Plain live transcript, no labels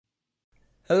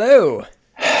Hello.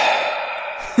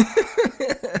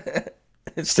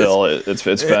 Still, it's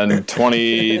been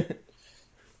 20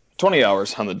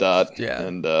 hours on the dot, Yeah.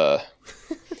 and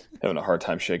having a hard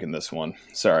time shaking this one.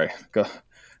 Sorry. Go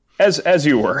as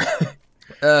you were.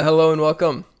 Hello and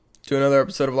welcome to another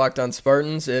episode of Locked On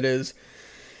Spartans. It is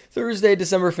Thursday,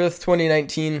 December 5th,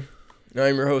 2019.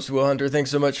 I'm your host, Will Hunter.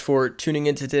 Thanks so much for tuning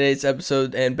into today's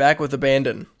episode, and back with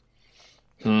abandon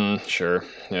Sure.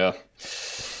 Yeah.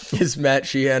 is Matt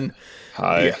Sheehan,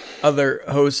 Hi. the other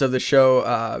host of the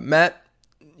show. Matt,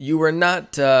 you were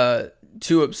not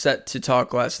too upset to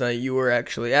talk last night. You were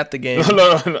actually at the game.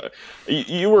 No.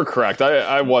 You were correct.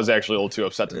 I was actually a little too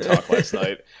upset to talk last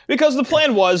night because the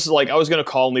plan was I was going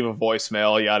to call and leave a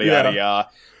voicemail, yada yada yada.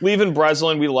 Leaving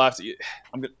Breslin, we left. We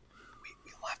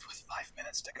left with 5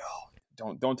 minutes to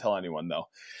go. Don't tell anyone though.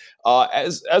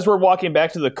 As we're walking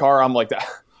back to the car, I'm like that.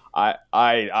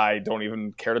 I don't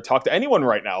even care to talk to anyone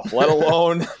right now, let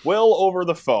alone Will over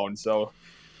the phone. So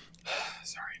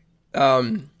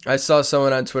sorry. I saw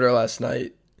someone on Twitter last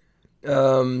night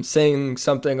saying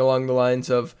something along the lines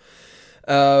of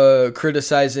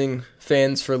criticizing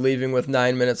fans for leaving with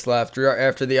 9 minutes left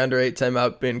after the under 8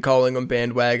 timeout and calling them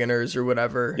bandwagoners or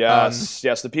whatever. Yes.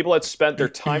 The people that spent their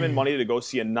time and money to go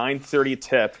see a 9:30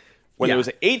 tip when there was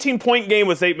an 18-point game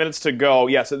with 8 minutes to go.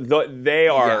 Yes, they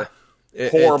are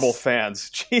horrible fans.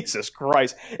 Jesus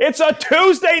Christ. It's a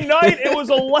Tuesday night. It was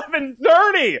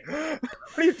 11:30.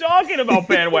 What are you talking about,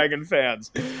 bandwagon fans?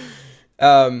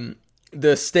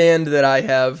 The stand that I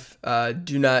have,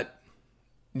 do not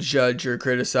judge or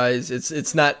criticize.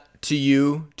 It's not to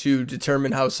you to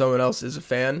determine how someone else is a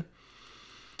fan.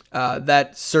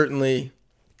 That certainly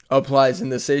applies in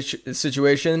this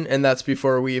situation, and that's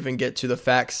before we even get to the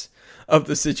facts of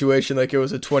the situation. Like, it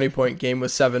was a 20-point game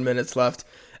with 7 minutes left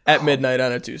at midnight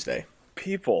on a Tuesday.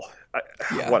 People.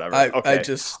 Whatever. Okay.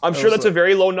 I'm sure that's a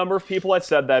very low number of people that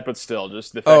said that, but still,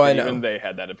 just the fact that even they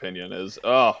had that opinion is,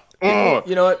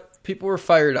 You know what? People were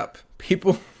fired up.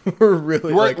 People were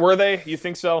really were they? You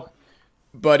think so?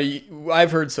 Buddy,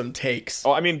 I've heard some takes.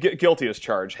 Oh, I mean, guilty as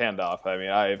charged, hand off. I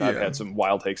mean, I've had some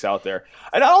wild takes out there.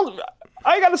 And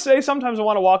I got to say, sometimes I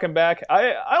want to walk him back.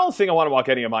 I don't think I want to walk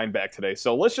any of mine back today.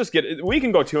 So let's just we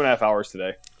can go 2.5 hours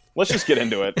today. Let's just get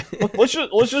into it. Let's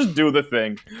just do the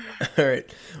thing. All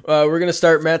right. We're going to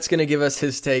start. Matt's going to give us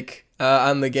his take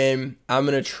on the game. I'm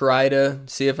going to try to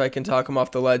see if I can talk him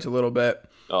off the ledge a little bit.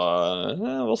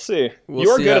 We'll see.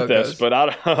 You're good at this, but I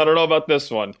don't know about this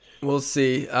one. We'll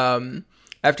see.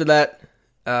 After that,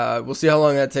 we'll see how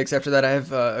long that takes. After that, I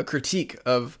have a critique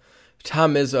of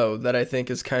Tom Izzo that I think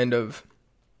is kind of...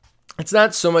 It's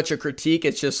not so much a critique.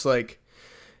 It's just like...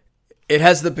 It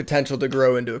has the potential to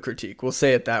grow into a critique. We'll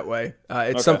say it that way.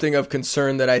 It's something of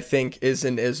concern that I think is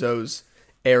in Izzo's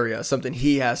area, something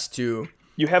he has to...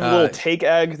 You have a little take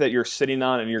egg that you're sitting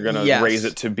on, and you're going to raise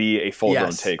it to be a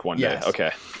full-grown take one day.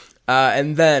 Okay.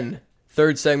 And then,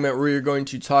 third segment, we're going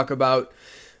to talk about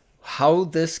how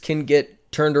this can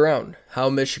get turned around, how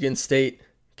Michigan State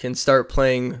can start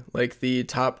playing like the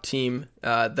top team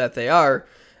that they are,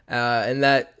 and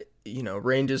that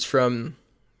ranges from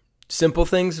simple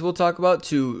things we'll talk about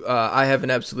to I have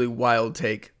an absolutely wild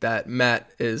take that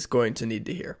Matt is going to need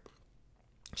to hear.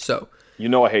 So,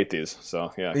 I hate these, so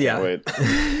can't wait.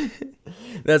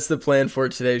 That's the plan for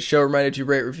today's show. Reminder to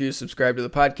rate, review, subscribe to the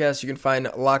podcast. You can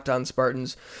find Locked On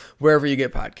Spartans wherever you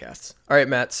get podcasts. All right,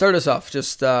 Matt, start us off.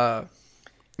 Just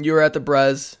you were at the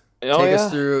Brez.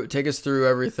 Take us through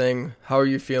everything. How are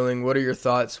you feeling? What are your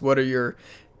thoughts? What are your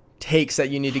takes that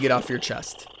you need to get off your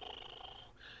chest?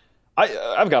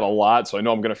 I've got a lot, so I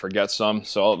know I'm going to forget some.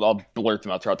 So I'll blurt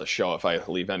them out throughout the show if I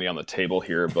leave any on the table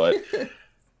here. But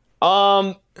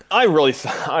I really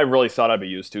thought I'd be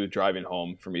used to driving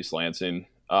home from East Lansing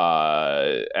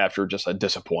after just a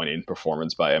disappointing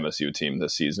performance by MSU team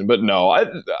this season. But no,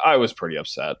 I was pretty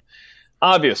upset.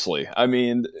 Obviously, I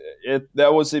mean,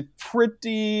 that was a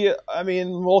pretty,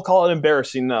 we'll call it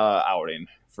embarrassing outing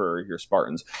for your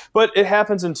Spartans. But it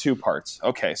happens in two parts.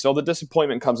 Okay, so the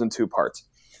disappointment comes in two parts.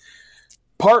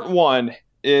 Part one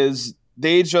is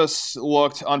they just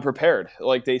looked unprepared.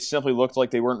 Like, they simply looked like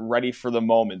they weren't ready for the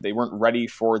moment. They weren't ready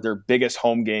for their biggest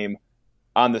home game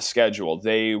on the schedule.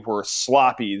 They were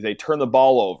sloppy. They turned the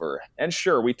ball over. And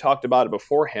sure, we talked about it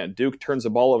beforehand. Duke turns the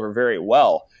ball over very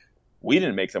well. We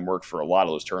didn't make them work for a lot of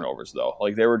those turnovers, though.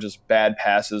 Like, they were just bad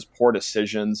passes, poor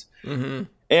decisions. Mm-hmm.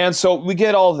 And so we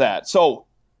get all that. So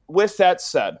with that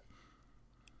said,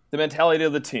 the mentality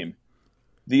of the team,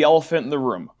 the elephant in the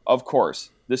room, of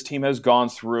course, this team has gone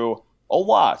through a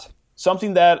lot.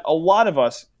 Something that a lot of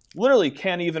us literally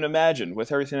can't even imagine with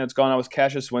everything that's gone on with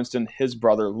Cassius Winston, his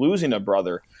brother, losing a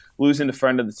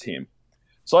friend of the team.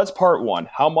 So that's part one.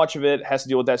 How much of it has to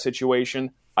deal with that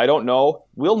situation? I don't know.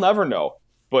 We'll never know.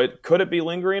 But could it be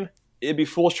lingering? It'd be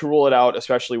foolish to rule it out,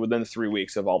 especially within 3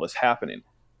 weeks of all this happening.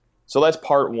 So that's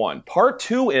part one. Part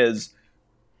two is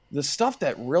the stuff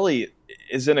that really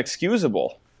is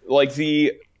inexcusable. Like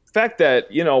the fact that,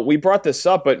 we brought this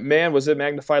up, but man, was it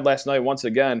magnified last night once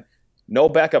again. No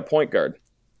backup point guard.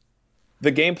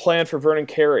 The game plan for Vernon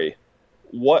Carey.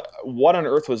 What on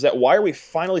earth was that? Why are we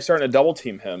finally starting to double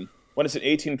team him when it's an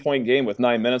 18-point game with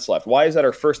 9 minutes left? Why is that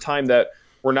our first time that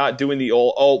we're not doing the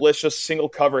old, let's just single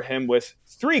cover him with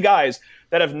 3 guys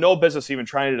that have no business even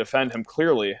trying to defend him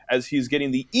clearly, as he's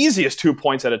getting the easiest 2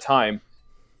 points at a time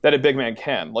that a big man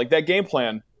can. Like, that game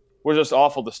plan was just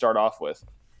awful to start off with.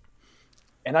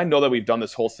 And I know that we've done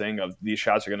this whole thing of these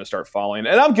shots are going to start falling.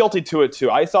 And I'm guilty to it too.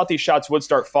 I thought these shots would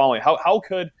start falling. How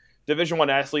could Division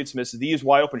I athletes miss these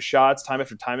wide open shots time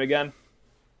after time again?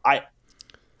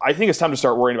 I think it's time to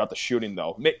start worrying about the shooting,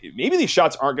 though. Maybe these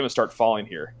shots aren't going to start falling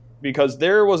here, because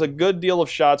there was a good deal of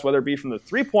shots, whether it be from the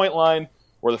 3-point line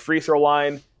or the free throw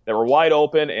line, that were wide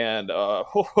open, and they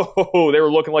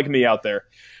were looking like me out there,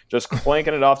 just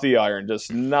clanking it off the iron.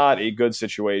 Just not a good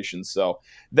situation. So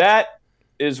that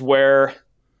is where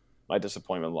my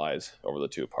disappointment lies over the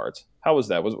 2 parts. How was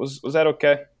that? Was that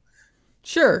okay?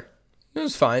 Sure. It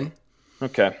was fine.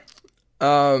 Okay.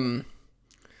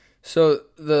 So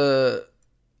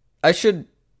I should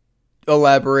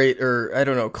elaborate, or I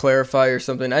don't know, clarify or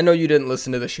something. I know you didn't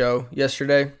listen to the show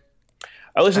yesterday.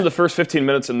 I listened to the first 15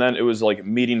 minutes, and then it was like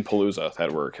meeting Palooza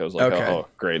at work. I was like, okay. Oh,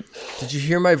 great. Did you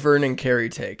hear my Vernon Carey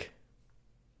take?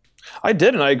 I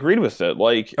did, and I agreed with it.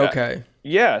 Like, okay.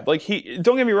 Yeah, like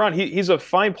don't get me wrong, he's a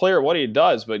fine player at what he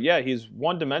does, but yeah, he's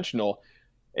one-dimensional,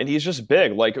 and he's just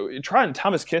big. Like, trying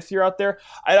Thomas Kithier out there.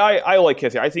 I like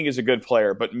Kithier. I think he's a good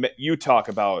player, but you talk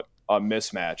about a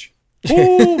mismatch.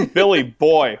 Ooh, Billy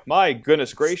boy, my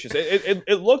goodness gracious.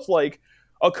 It looked like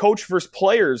a coach versus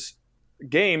players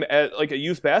game at like a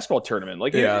youth basketball tournament.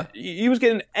 Like, yeah. he was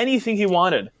getting anything he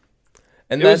wanted.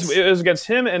 And it was against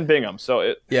him and Bingham.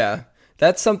 So yeah,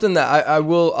 that's something that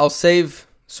I'll save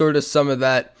sort of some of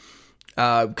that,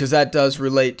 because that does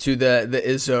relate to the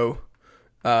Izzo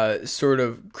sort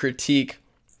of critique.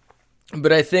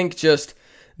 But I think just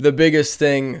the biggest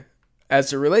thing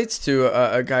as it relates to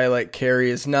a guy like Carey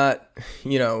is not,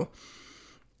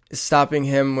 stopping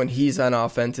him when he's on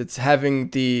offense. It's having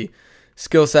the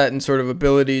skill set and sort of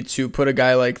ability to put a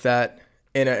guy like that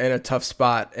in a tough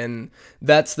spot. And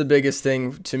that's the biggest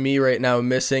thing to me right now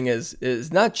missing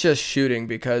is not just shooting,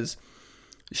 because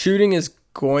shooting is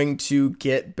going to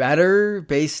get better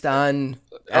based on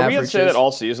averages. Are we going to say that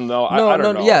all season, though? No, I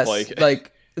don't know. Yes,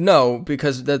 no,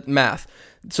 because the math.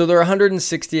 So they're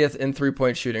 160th in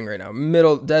three-point shooting right now.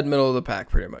 Dead middle of the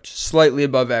pack, pretty much. Slightly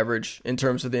above average in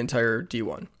terms of the entire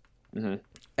D1. Mm-hmm.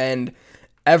 And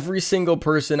every single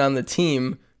person on the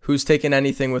team who's taken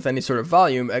anything with any sort of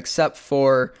volume, except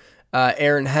for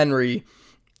Aaron Henry,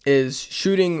 is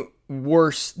shooting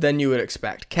worse than you would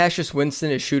expect. Cassius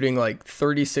Winston is shooting like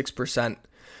 36%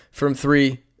 from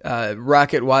 3.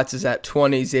 Rocket Watts is at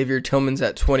 20. Xavier Tillman's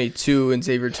at 22, and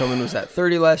Xavier Tillman was at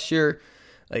 30 last year.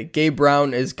 Like, Gabe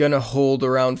Brown is going to hold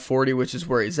around 40, which is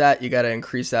where he's at. You got to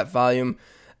increase that volume.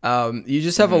 You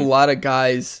just have a lot of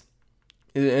guys,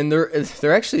 and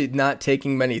they're actually not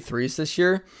taking many threes this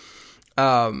year.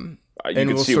 You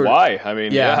can see why. I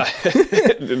mean, yeah.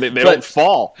 they don't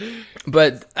fall.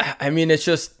 But, I mean, it's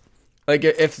just, like,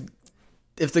 if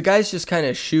the guys just kind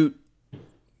of shoot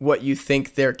what you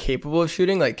think they're capable of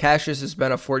shooting, like Cassius has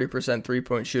been a 40%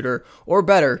 three-point shooter or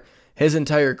better his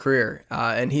entire career,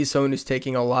 and he's someone who's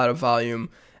taking a lot of volume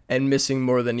and missing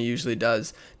more than he usually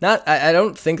does. I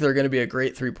don't think they're going to be a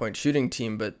great three-point shooting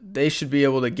team, but they should be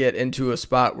able to get into a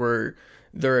spot where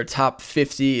they're a top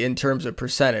 50 in terms of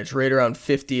percentage, right around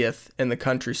 50th in the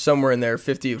country, somewhere in there,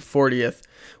 50th, 40th,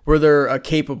 where they're a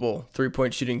capable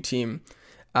three-point shooting team.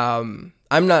 I'm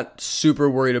not super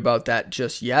worried about that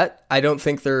just yet. I don't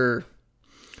think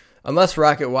unless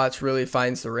Rocket Watts really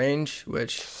finds the range,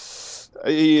 which...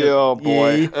 Oh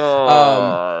boy!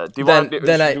 Do we want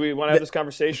to have this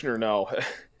conversation or no?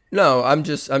 No, I'm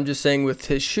just saying with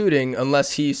his shooting,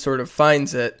 unless he sort of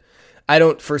finds it, I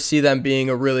don't foresee them being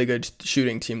a really good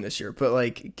shooting team this year. But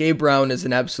like, Gabe Brown is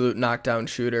an absolute knockdown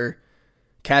shooter.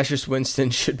 Cassius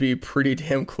Winston should be pretty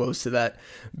damn close to that.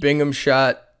 Bingham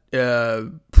shot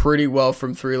pretty well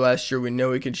from 3 last year. We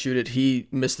know he can shoot it. He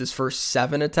missed his first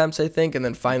 7 attempts, I think, and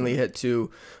then finally hit 2,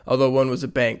 although one was a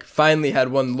bank. Finally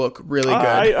had one look really good.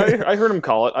 I heard him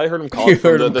call it. I heard him call it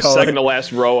from the second to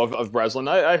last row of Breslin.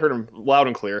 I heard him loud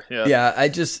and clear. Yeah. Yeah,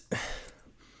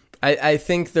 I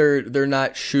think they're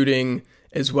not shooting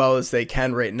as well as they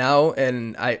can right now.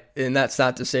 And that's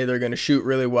not to say they're going to shoot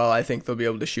really well. I think they'll be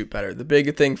able to shoot better. The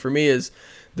big thing for me is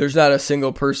there's not a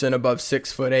single person above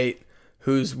 6'8"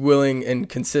 who's willing and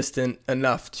consistent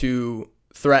enough to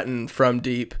threaten from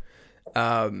deep.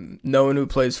 No one who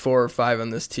plays 4 or 5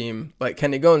 on this team, like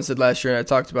Kenny Goins did last year, and I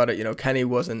talked about it. Kenny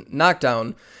wasn't knocked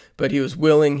down, but he was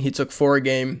willing. He took 4 a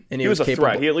game, and he was capable.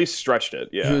 Threat. He at least stretched it.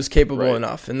 Yeah, he was capable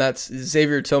enough, and that's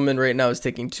Xavier Tillman right now is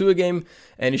taking 2 a game,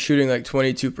 and he's shooting like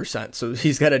 22%. So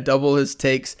he's got to double his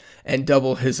takes and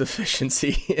double his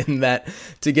efficiency in that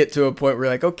to get to a point where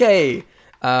you're like, okay.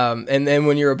 And then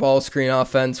when you're a ball screen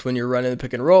offense, when you're running the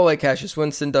pick and roll like Cassius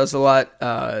Winston does a lot,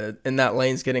 and that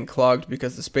lane's getting clogged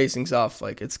because the spacing's off,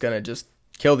 like it's gonna just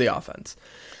kill the offense.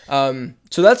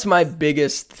 So that's my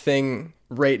biggest thing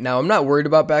right now. I'm not worried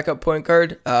about backup point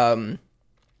guard.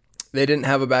 They didn't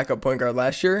have a backup point guard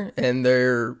last year, and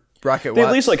their Rocket Watts. They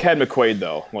at least had McQuaid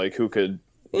though, who could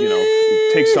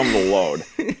take some of the load.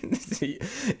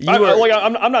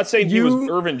 I'm not saying he was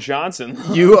Irvin Johnson.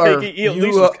 You are he at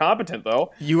least was competent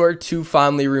though. You are too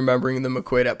fondly remembering the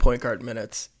McQuaid at point guard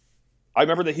minutes. I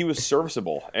remember that he was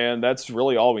serviceable, and that's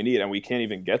really all we need, and we can't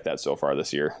even get that so far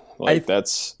this year.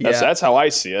 That's how I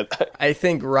see it. I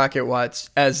think Rocket Watts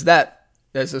as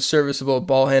a serviceable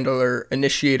ball handler,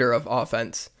 initiator of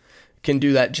offense, can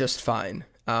do that just fine.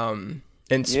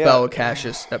 And spell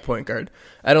Cassius at point guard.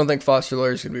 I don't think Foster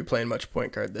Loyer is going to be playing much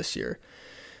point guard this year.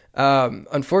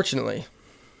 Unfortunately,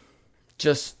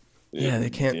 they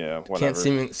can't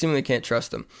seemingly can't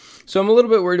trust him. So I'm a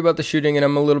little bit worried about the shooting, and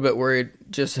I'm a little bit worried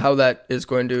just how that is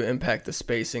going to impact the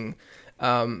spacing.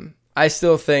 I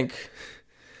still think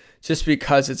just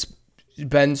because it's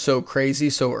been so crazy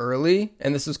so early,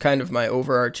 and this is kind of my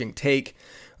overarching take,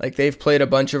 like they've played a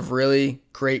bunch of really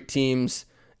great teams.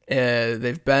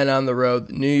 They've been on the road,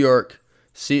 New York,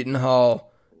 Seton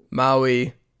Hall,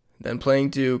 Maui, then playing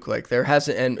Duke. Like there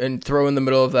hasn't, and throw in the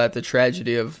middle of that the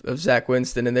tragedy of Zach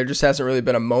Winston, and there just hasn't really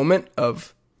been a moment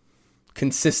of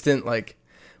consistent, like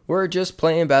we're just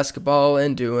playing basketball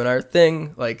and doing our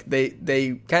thing. Like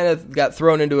they kind of got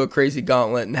thrown into a crazy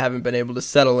gauntlet and haven't been able to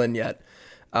settle in yet.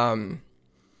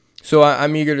 So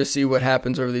I'm eager to see what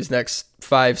happens over these next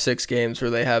 5-6 games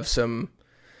where they have some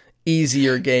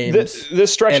easier games.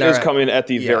 This stretch is coming at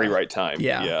the very right time.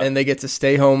 Yeah, and they get to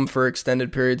stay home for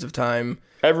extended periods of time.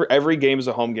 Every game is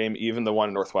a home game, even the one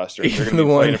in Northwestern. They're going to be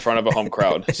playing in front of a home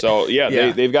crowd. So,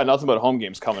 they've got nothing but home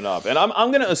games coming up. And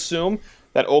I'm going to assume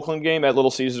that Oakland game at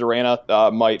Little Caesars Arena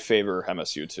might favor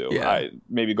MSU too. Yeah. I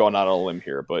maybe going out on a limb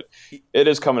here, but it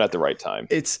is coming at the right time.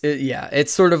 It's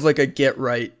sort of like a get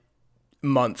right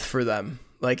month for them.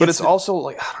 Like, but it's also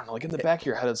like, I don't know, like in the back of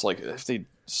your head, it's like if they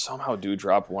somehow do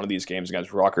drop one of these games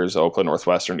against Rutgers, Oakland,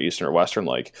 Northwestern, Eastern, or Western,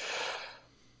 this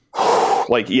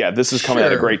is coming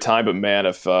at a great time. But man,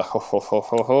 if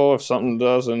something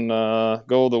doesn't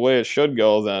go the way it should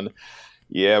go, then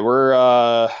we're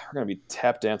gonna be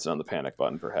tap dancing on the panic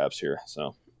button perhaps here.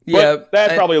 So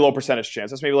that's probably a low percentage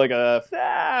chance. That's maybe like a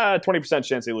 20%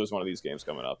 chance they lose one of these games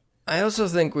coming up. I also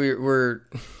think we're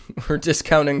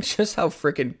discounting just how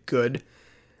freaking good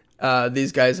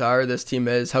these guys are. This team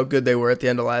is, how good they were at the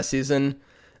end of last season,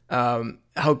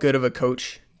 how good of a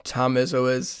coach Tom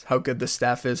Izzo is, how good the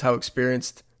staff is, how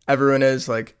experienced everyone is.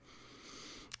 Like,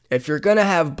 if you're gonna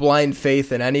have blind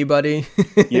faith in anybody,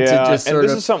 this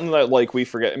is something that we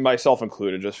forget, myself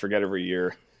included, just forget every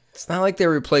year. It's not like they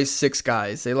replaced 6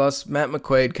 guys. They lost Matt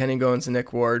McQuaid, Kenny Goins, and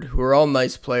Nick Ward, who are all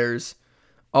nice players,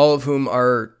 all of whom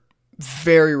are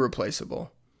very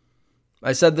replaceable.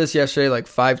 I said this yesterday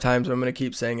 5 times. I'm going to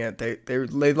keep saying it.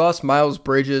 They lost Miles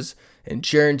Bridges and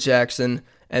Jaren Jackson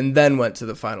and then went to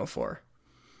the Final Four.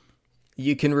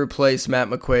 You can replace Matt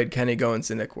McQuaid, Kenny Goins,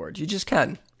 and Nick Ward. You just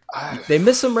can. They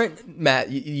miss him right, Matt.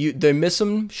 They miss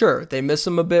him. Sure, they miss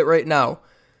him a bit right now.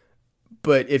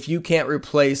 But if you can't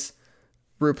replace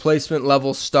replacement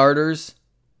level starters,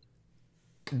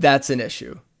 that's an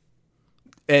issue.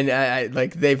 And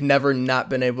they've never not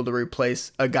been able to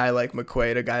replace a guy like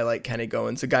McQuaid, a guy like Kenny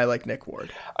Goins, a guy like Nick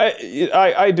Ward.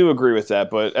 I do agree with that,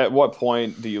 but at what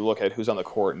point do you look at who's on the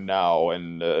court now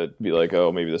and be like,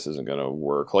 oh, maybe this isn't going to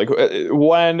work? Like,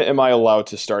 when am I allowed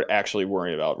to start actually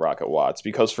worrying about Rocket Watts?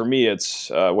 Because for me, it's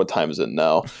what time is it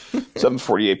now?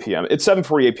 7:48 p.m. It's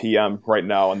 7:48 p.m. right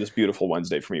now on this beautiful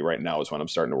Wednesday for me. Right now is when I'm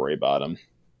starting to worry about him.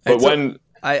 But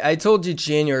I told you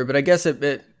January, but I guess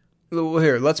well,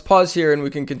 here, let's pause here and we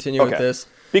can continue with this.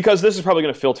 Because this is probably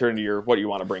going to filter into what you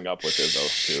want to bring up with it, though.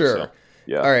 Sure. So,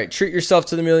 yeah. All right. Treat yourself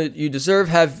to the meal you deserve.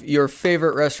 Have your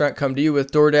favorite restaurant come to you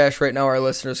with DoorDash. Right now, our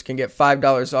listeners can get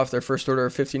 $5 off their first order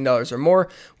of $15 or more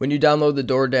when you download the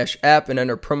DoorDash app and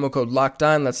enter promo code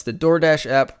LOCKEDON. That's the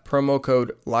DoorDash app, promo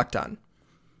code LOCKEDON.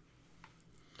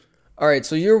 All right,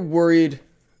 so you're worried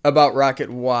about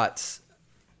Rocket Watts.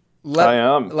 I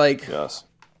am. Yes.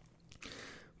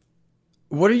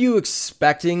 What are you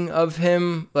expecting of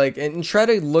him? And try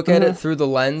to look at it through the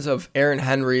lens of Aaron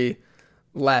Henry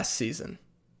last season,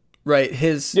 right?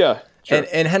 Sure.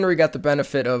 And Henry got the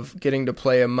benefit of getting to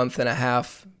play a month and a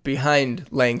half behind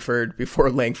Langford before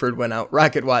Langford went out.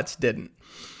 Rocket Watts didn't.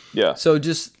 Yeah. So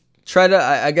just try to,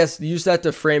 I guess, use that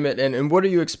to frame it. And what are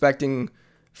you expecting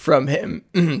from him?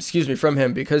 From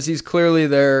him, because he's clearly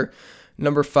their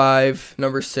number 5,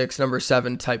 number 6, number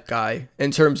 7 type guy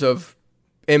in terms of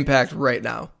impact right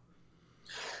now.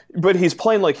 But he's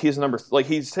playing like he's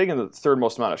he's taking the third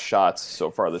most amount of shots so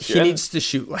far this year. He needs to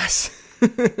shoot less.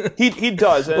 he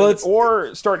does,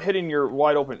 or start hitting your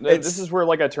wide open. This is where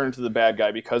I turn into the bad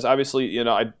guy, because obviously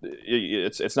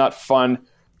it's not fun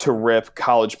to rip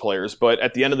college players, but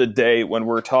at the end of the day, when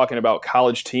we're talking about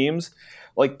college teams,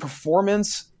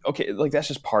 performance. Okay, that's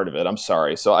just part of it. I'm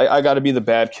sorry. So I got to be the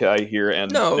bad guy here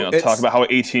and talk about how an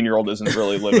 18-year-old isn't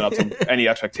really living up to any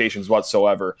expectations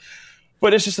whatsoever.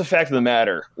 But it's just the fact of the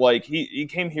matter. He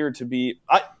came here to be,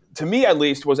 to me at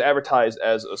least, was advertised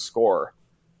as a scorer.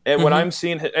 And when I'm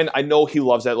seeing, and I know he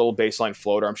loves that little baseline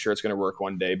floater. I'm sure it's going to work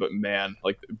one day. But man,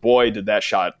 boy, did that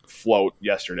shot float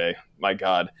yesterday. My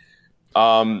God.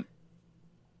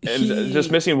 And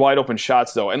just missing wide open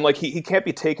shots, though. And he can't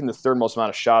be taking the third most amount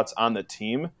of shots on the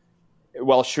team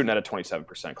while shooting at a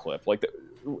 27% clip.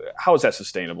 How is that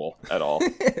sustainable at all?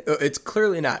 It's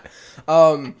clearly not.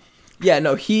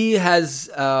 He has.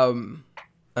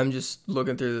 I'm just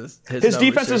looking through his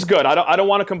defense here. is good. I don't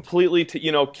want to completely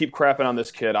keep crapping on this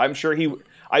kid. I'm sure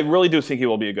I really do think he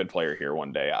will be a good player here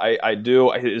one day. I do.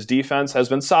 His defense has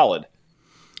been solid.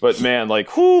 But man,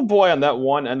 on that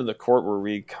one end of the court where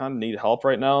we kind of need help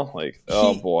right now,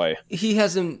 boy. He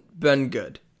hasn't been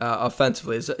good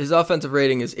offensively. His offensive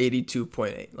rating is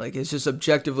 82.8. It's just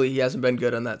objectively he hasn't been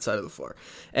good on that side of the floor.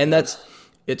 And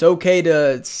it's okay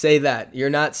to say that. You're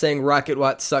not saying Rocket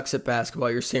Watts sucks at basketball.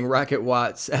 You're saying Rocket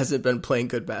Watts hasn't been playing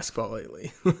good basketball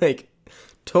lately.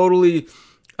 Totally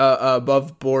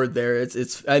above board there.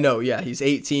 It's I know, yeah, he's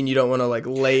 18. You don't want to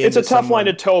lay it's into a tough line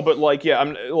to toe, but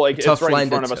I'm it's right in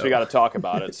front of us. We got to talk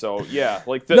about it. So yeah,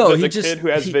 the kid who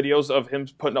has videos of him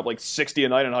putting up 60 a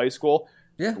night in high school,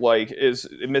 is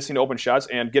missing open shots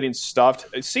and getting stuffed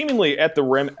seemingly at the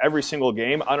rim every single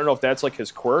game. I don't know if that's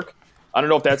his quirk. I don't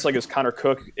know if that's his Connor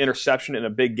Cook interception in a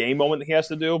big game moment that he has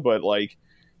to do, but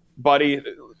buddy,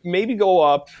 maybe go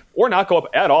up or not go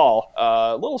up at all.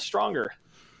 A little stronger.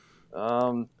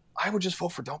 I would just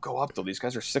vote for don't go up, though. These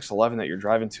guys are 6'11" that you're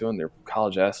driving to, and they're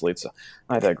college athletes. So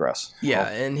I digress. Yeah,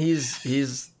 and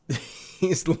he's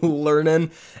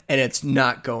learning, and it's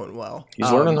not going well. He's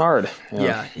learning hard.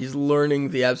 Yeah, he's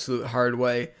learning the absolute hard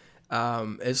way.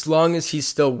 As long as he's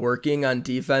still working on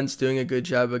defense, doing a good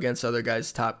job against other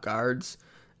guys' top guards,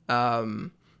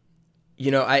 the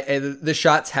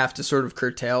shots have to sort of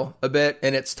curtail a bit,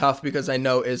 and it's tough because I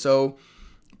know Izzo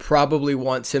probably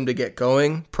wants him to get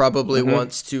going,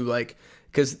 wants to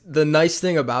because the nice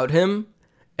thing about him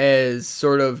is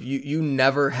sort of you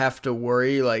never have to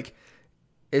worry,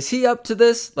 is he up to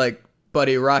this?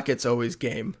 Buddy, Rocket's always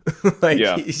game.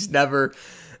 He's never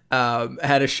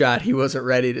had a shot he wasn't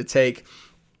ready to take.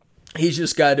 He's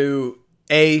just got to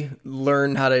A,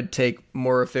 learn how to take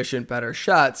more efficient, better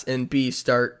shots, and B,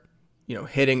 start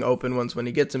hitting open ones when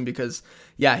he gets them, because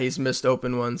he's missed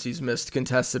open ones, he's missed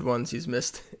contested ones, he's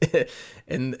missed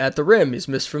at the rim, he's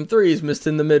missed from three, he's missed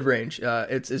in the mid-range.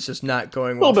 It's just not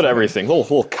going well. A little bit of everything,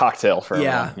 little cocktail for him.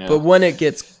 Yeah, but when it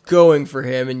gets going for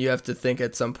him, and you have to think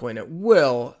at some point it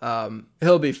will,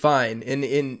 he'll be fine. And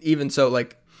even so,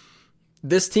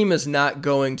 this team is not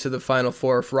going to the Final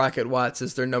Four if Rocket Watts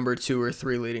is their number 2 or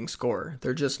 3 leading scorer.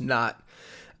 They're just not.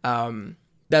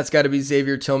 That's got to be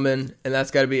Xavier Tillman, and that's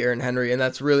got to be Aaron Henry, and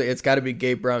it's got to be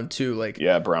Gabe Brown too.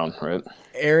 Brown, right?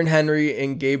 Aaron Henry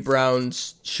and Gabe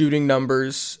Brown's shooting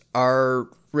numbers are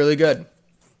really good,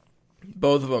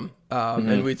 both of them.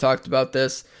 And we talked about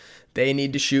this. They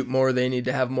need to shoot more. They need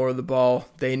to have more of the ball.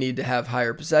 They need to have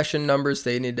higher possession numbers.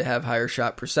 They need to have higher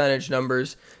shot percentage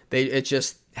numbers. It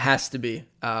just has to be.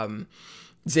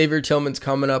 Xavier Tillman's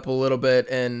coming up a little bit,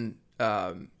 and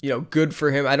good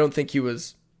for him. I don't think he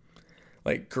was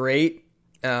great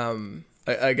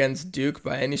against Duke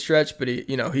by any stretch, but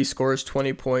he scores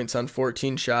 20 points on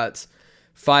 14 shots,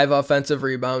 5 offensive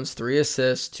rebounds, 3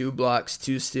 assists, 2 blocks,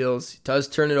 2 steals. He does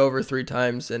turn it over 3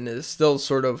 times and is still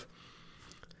sort of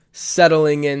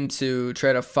settling in to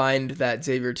try to find that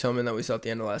Xavier Tillman that we saw at the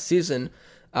end of last season.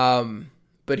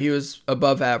 But he was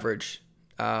above average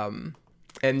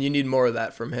And you need more of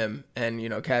that from him. And,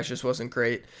 Cassius wasn't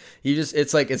great.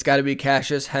 It's got to be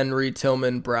Cassius, Henry,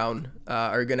 Tillman, Brown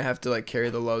are going to have to carry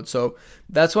the load. So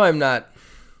that's why I'm not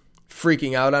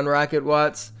freaking out on Rocket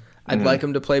Watts. I'd like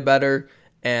him to play better.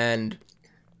 And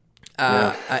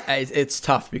it's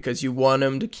tough because you want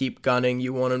him to keep gunning.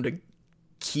 You want him to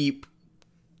keep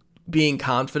being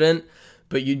confident,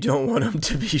 but you don't want him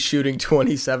to be shooting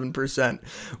 27%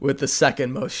 with the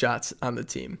second most shots on the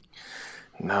team.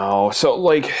 No. So,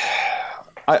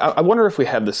 I wonder if we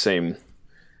have the same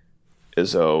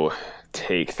Izzo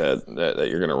take that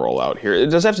you're going to roll out here.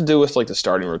 It does have to do with, the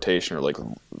starting rotation or,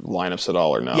 lineups at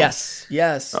all or no? Yes.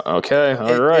 Okay,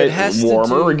 all right. It has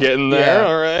Warmer, we're getting there,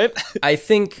 all right. I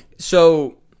think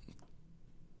so.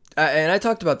 And I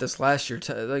talked about this last year.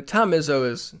 Tom Izzo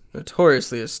is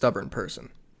notoriously a stubborn person.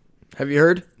 Have you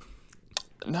heard?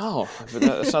 No, but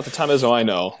that's not the Tom Izzo I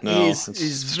know. No,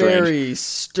 he's very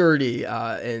sturdy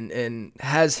and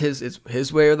has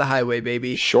his way or the highway,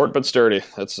 baby. Short but sturdy.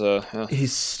 That's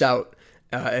He's stout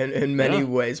in many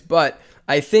ways, but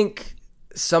I think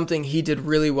something he did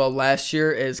really well last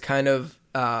year is kind of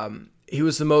he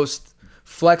was the most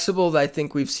flexible that I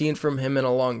think we've seen from him in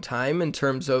a long time in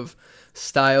terms of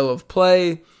style of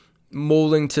play,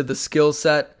 molding to the skill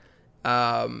set.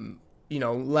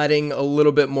 Letting a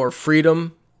little bit more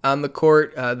freedom on the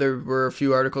court. There were a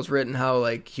few articles written how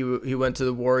he went to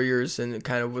the Warriors and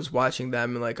kind of was watching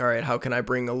them and all right, how can I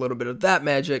bring a little bit of that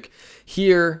magic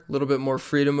here? A little bit more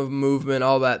freedom of movement,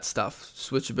 all that stuff,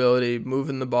 switchability,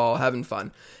 moving the ball, having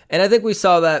fun. And I think we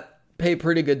saw that pay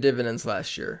pretty good dividends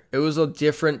last year. It was a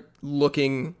different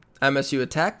looking MSU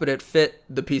attack, but it fit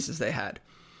the pieces they had.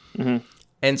 Mm-hmm.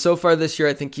 And so far this year,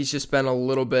 I think he's just been a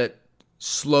little bit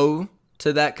slow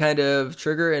to that kind of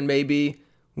trigger, and maybe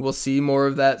we'll see more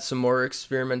of that, some more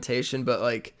experimentation. But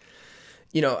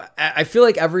I feel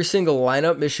like every single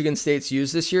lineup Michigan State's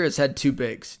used this year has had two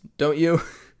bigs, don't you?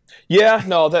 Yeah,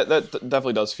 no, that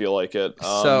definitely does feel like it.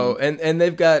 So and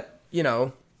they've got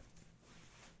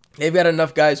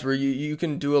enough guys where you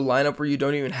can do a lineup where you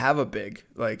don't even have a big.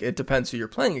 It depends who you're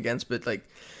playing against, but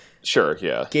sure,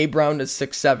 yeah. Gabe Brown is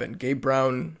 6'7". Gabe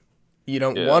Brown. You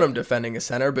don't want him defending a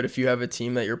center, but if you have a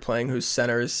team that you're playing whose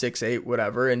center is 6'8",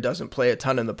 whatever, and doesn't play a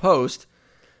ton in the post,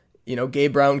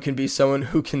 Gabe Brown can be someone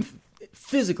who can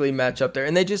physically match up there.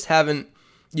 And they just haven't,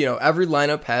 every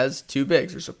lineup has two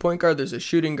bigs. There's a point guard, there's a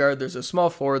shooting guard, there's a small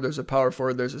forward, there's a power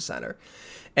forward, there's a center.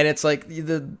 And it's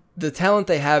the talent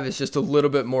they have is just a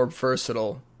little bit more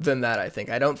versatile than that, I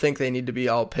think. I don't think they need to be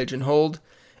all pigeonholed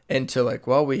into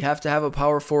we have to have a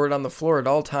power forward on the floor at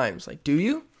all times. Do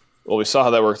you? Well, we saw how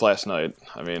that worked last night.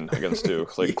 I mean, against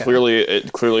Duke. Yeah. Clearly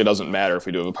it doesn't matter if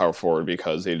we do have a power forward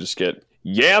because they just get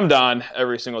yammed on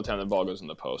every single time the ball goes in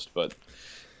the post. But,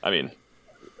 I mean,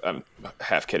 I'm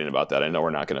half kidding about that. I know we're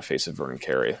not going to face a Vernon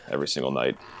Carey every single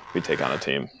night we take on a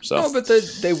team. So. No, but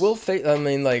they will face. I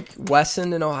mean,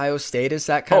 Wesson in Ohio State is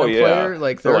that kind of player.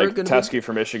 They're going to Teskey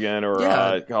from Michigan or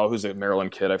who's the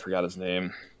Maryland kid? I forgot his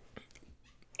name.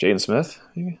 Jaden Smith.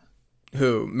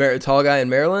 Who? Tall guy in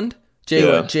Maryland.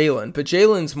 Jalen, but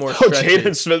Jalen's more.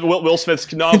 Jaden Smith, Will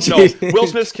Smith's no, Will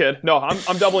Smith's kid. No,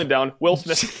 I'm doubling down. Will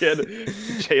Smith's kid,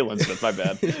 Jalen Smith. My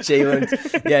bad.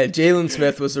 Jalen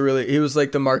Smith was he was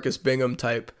like the Marcus Bingham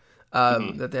type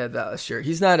that they had that last year.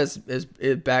 He's not as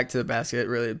back to the basket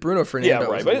really. Bruno Fernando,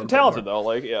 yeah, right, but talented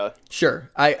though. Sure,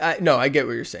 I get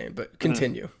what you're saying, but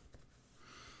continue.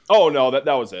 Oh no, that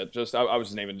was it. Just I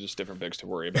was naming just different bigs to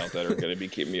worry about that are going to be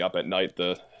keeping me up at night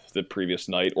the previous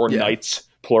night or nights.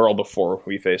 Plural before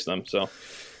we face them. So,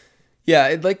 yeah,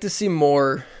 I'd like to see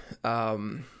more,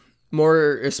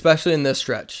 especially in this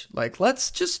stretch.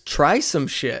 Let's just try some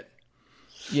shit.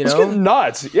 Let's get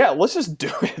nuts. Yeah, let's just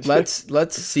do it.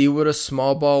 Let's see what a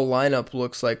small ball lineup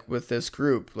looks like with this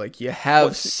group. You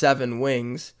have 7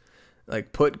 wings.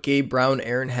 Put Gabe Brown,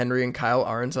 Aaron Henry, and Kyle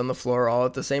Arns on the floor all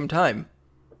at the same time.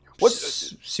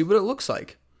 See what it looks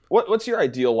like. What's your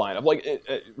ideal lineup?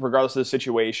 Regardless of the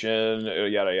situation, yada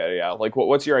yada yada.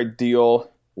 What's your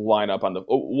ideal lineup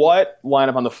what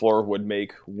lineup on the floor would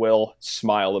make Will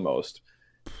smile the most?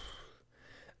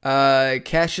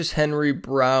 Cassius, Henry,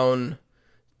 Brown,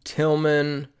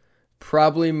 Tillman,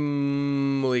 probably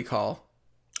Malik Hall.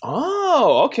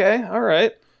 Oh, okay, all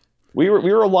right. We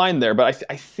were aligned there, but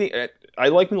I think I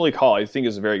like Malik Hall. I think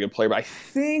he's a very good player, but I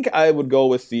think I would go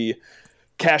with the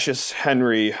Cassius,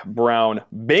 Henry, Brown,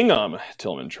 Bingham,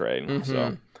 Tillman trade. Mm-hmm.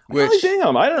 So I like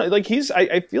Bingham. I don't know.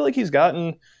 I feel like he's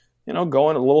gotten,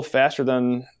 going a little faster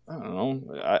than I don't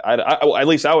know. I at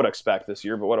least I would expect this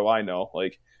year. But what do I know?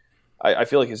 I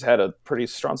feel like he's had a pretty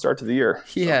strong start to the year.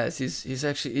 He has.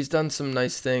 He's done some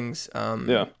nice things.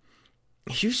 Yeah.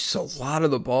 he uses a lot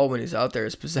of the ball when he's out there.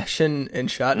 His possession and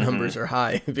shot numbers are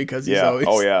high because he's always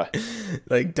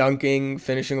like dunking,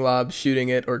 finishing lobs, shooting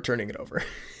it, or turning it over.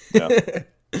 Yeah.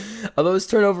 Although his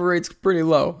turnover rate's pretty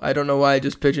low. I don't know why I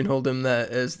just pigeonholed him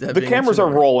that as that. The cameras are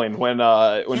rolling when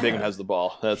Bingham has the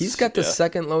ball. He's got the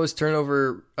second lowest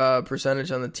turnover percentage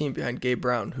on the team behind Gabe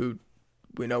Brown, who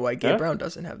we know why Gabe Brown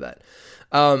doesn't have that.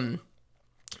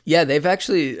 They've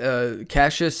actually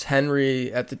Cassius,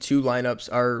 Henry at the 2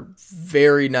 lineups are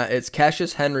very not. It's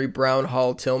Cassius, Henry, Brown,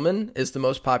 Hall, Tillman is the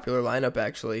most popular lineup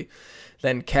actually.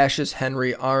 Then Cassius,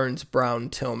 Henry, Arns, Brown,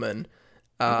 Tillman.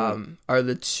 Are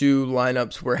the 2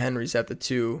 lineups where Henry's at the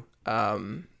 2.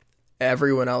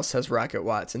 Everyone else has Rocket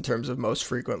Watts in terms of most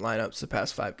frequent lineups the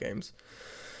past 5 games.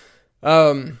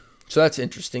 So that's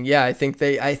interesting. Yeah, I think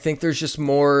there's just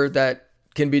more that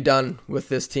can be done with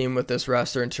this team, with this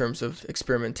roster in terms of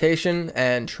experimentation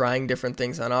and trying different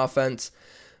things on offense.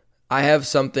 I have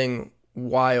something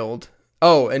wild.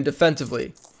 Oh, and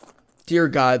defensively, dear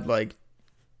God, like,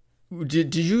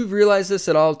 did you realize this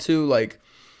at all too? Like,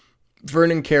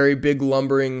 Vernon Carey, big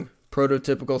lumbering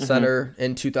prototypical center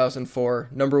in 2004,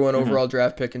 number 1 overall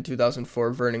draft pick in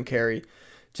 2004, Vernon Carey,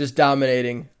 just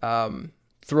dominating,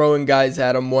 throwing guys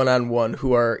at him one-on-one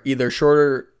who are either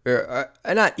shorter, or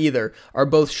not either, are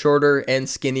both shorter and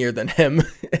skinnier than him.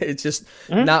 It's just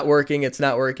not working. It's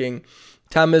not working.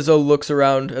 Tom Izzo looks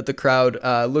around at the crowd,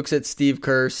 looks at Steve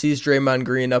Kerr, sees Draymond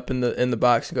Green up in the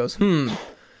box and goes,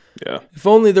 yeah. If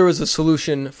only there was a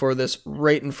solution for this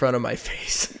right in front of my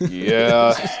face.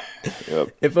 Yeah. Yep.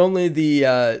 If only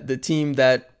the team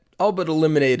that all but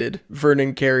eliminated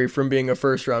Vernon Carey from being a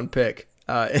first-round pick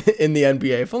in the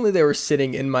NBA, if only they were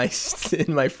sitting in my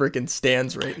freaking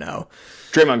stands right now.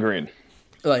 Draymond Green.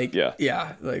 Like,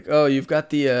 yeah. Like, oh, you've got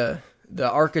the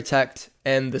architect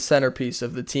and the centerpiece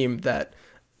of the team that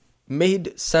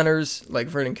made centers like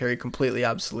Vernon Carey completely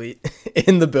obsolete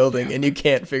in the building, and you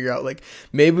can't figure out, like,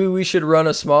 maybe we should run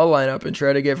a small lineup and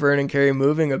try to get Vernon Carey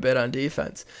moving a bit on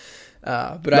defense.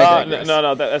 But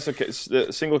no, that's okay. The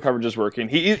single coverage is working.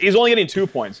 He's only getting 2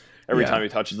 points every time he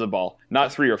touches the ball,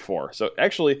 not 3 or 4. So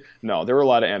actually, no, there were a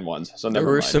lot of N1s. So there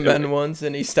were some N1s,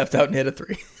 and he stepped out and hit a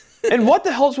 3. And what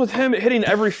the hell's with him hitting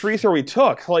every free throw he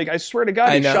took? Like, I swear to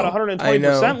God, he shot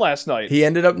 120% last night. He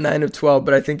ended up 9 of 12,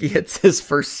 but I think he hits his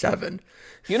first 7.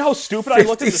 You know how stupid 56. I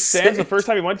looked at the stands the first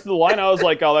time he went to the line? I was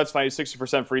like, oh, that's fine. He's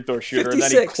 60% free throw shooter.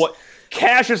 56. And then he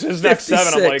cashes his next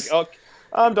 7. I'm like, oh,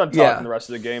 I'm done talking the rest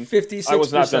of the game. 56%. I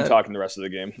was not done talking the rest of the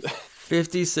game.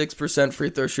 56% free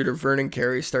throw shooter Vernon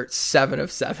Carey starts 7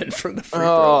 of 7 from the free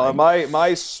throw line.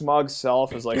 My smug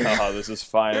self is like, this is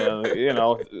fine.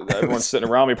 Everyone sitting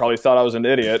around me probably thought I was an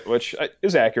idiot, which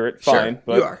is accurate. Fine, sure,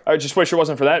 but I just wish it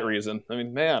wasn't for that reason. I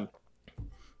mean, man.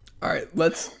 All right,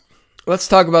 let's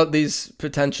talk about these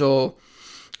potential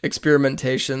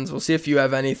experimentations. We'll see if you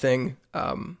have anything.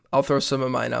 I'll throw some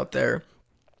of mine out there.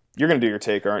 You're gonna do your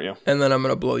take, aren't you? And then I'm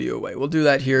gonna blow you away. We'll do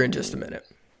that here in just a minute.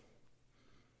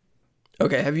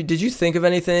 Okay, did you think of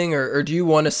anything, or do you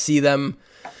want to see them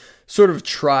sort of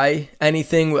try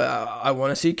anything? I want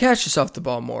to see Cassius off the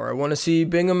ball more. I want to see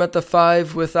Bingham at the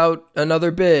 5 without another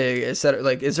big, etc.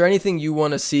 Like, is there anything you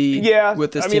want to see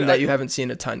with this team that you haven't seen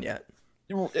a ton yet?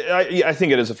 I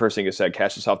think it is the first thing you said,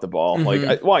 Cassius off the ball.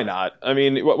 Like, why not? I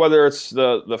mean, whether it's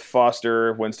the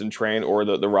Foster Winston train or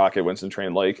the Rocket Winston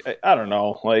train, like, I don't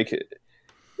know, like,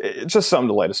 it's just something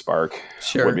to light a spark.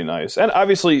 Sure. Would be nice. And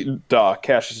obviously,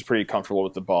 Cassius is pretty comfortable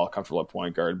with the ball, comfortable at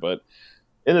point guard. But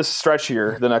in this stretch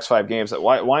here, the next 5 games,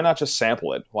 why not just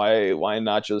sample it? Why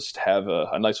not just have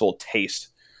a nice little taste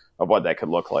of what that could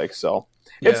look like? So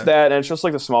it's that, and it's just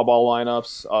like the small ball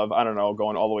lineups of, I don't know,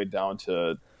 going all the way down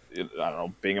to, I don't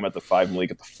know, Bingham at the 5,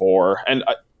 Malik at the 4. And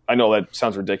I know that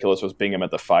sounds ridiculous with Bingham at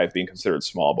the 5 being considered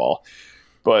small ball.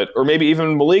 Or maybe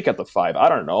even Malik at the 5. I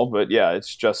don't know. But, yeah,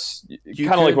 it's just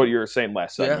kind of like what you were saying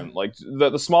last segment. Yeah. Like,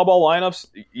 the small ball lineups,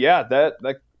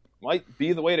 that might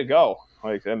be the way to go.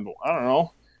 Like, and I don't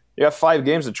know. You have 5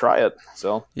 games to try it.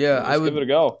 So, give it a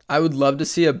go. I would love to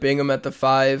see a Bingham at the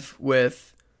 5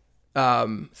 with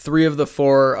 3 of the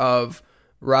 4 of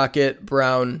Rocket,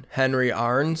 Brown, Henry,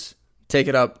 Arns. Take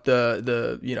it up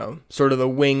the sort of the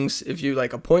wings. If you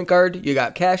like a point guard, you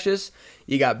got Cassius,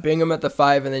 you got Bingham at the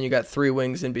 5, and then you got 3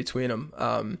 wings in between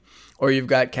them. Or you've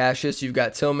got Cassius, you've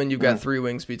got Tillman, you've got 3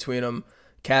 wings between them.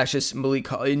 Cassius,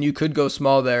 Malik, and you could go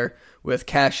small there with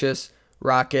Cassius,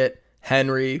 Rocket,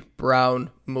 Henry,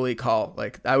 Brown, Malik Hall.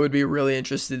 Like, I would be really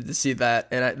interested to see that.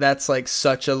 And that's like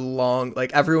such a long,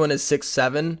 like, everyone is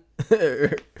 6'7",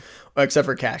 except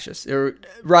for Cassius.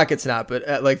 Rocket's not,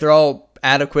 but like, they're all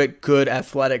adequate, good,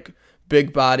 athletic,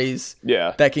 big bodies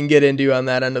that can get into you on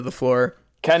that end of the floor.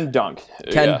 Ken Dunk.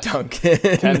 Ken Dunk.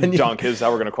 Ken Dunk is how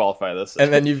we're going to qualify this.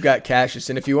 And then you've got Cassius.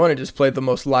 And if you want to just play the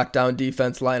most lockdown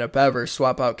defense lineup ever,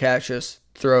 swap out Cassius,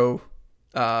 throw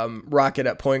Rocket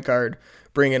at point guard,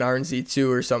 bring in RNZ2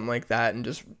 or something like that, and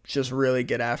just really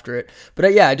get after it.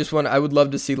 But yeah, I would love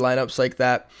to see lineups like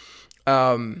that.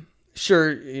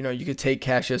 Sure, you could take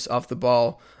Cassius off the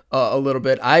ball a little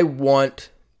bit. I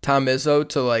want Tom Izzo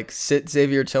to like sit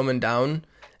Xavier Tillman down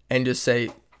and just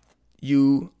say,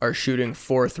 you are shooting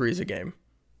 4 threes a game.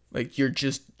 Like you're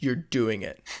doing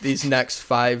it. These next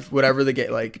 5, whatever the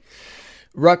game, like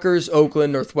Rutgers,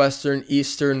 Oakland, Northwestern,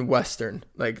 Eastern, Western.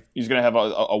 Like he's gonna have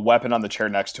a weapon on the chair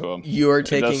next to him. You are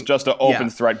taking that's just an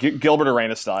open threat, Gilbert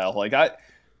Arenas style. Like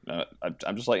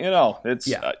I'm just like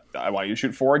it's. I want you to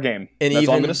shoot 4 a game. And that's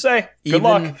all I'm gonna say. Good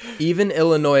luck. Even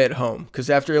Illinois at home, because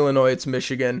after Illinois it's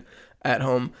Michigan at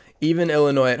home. Even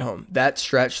Illinois at home, that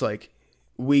stretch, like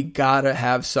we gotta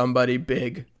have somebody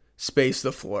big space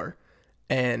the floor.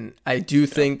 And I do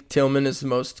think Tillman is the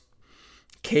most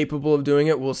capable of doing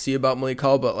it. We'll see about Malik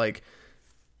Hall, but like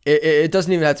it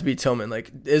doesn't even have to be Tillman.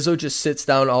 Like Izzo just sits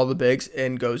down all the bigs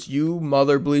and goes, you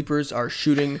mother bleepers are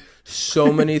shooting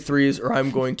so many threes or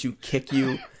I'm going to kick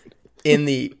you in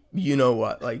the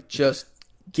what. Like just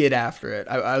get after it.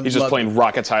 He's just playing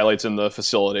Rockets highlights in the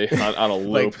facility on a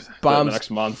loop like bombs, the next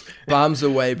month. Bombs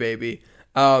away, baby.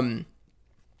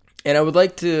 And I would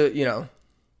like to,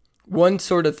 one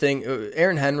sort of thing,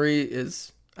 Aaron Henry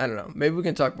is, I don't know, maybe we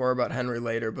can talk more about Henry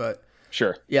later, but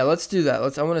sure. Yeah, let's do that.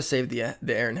 I want to save the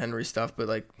Aaron Henry stuff, but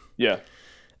like, yeah,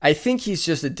 I think he's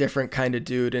just a different kind of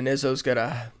dude, and Izzo's got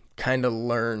to kind of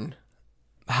learn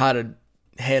how to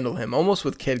handle him, almost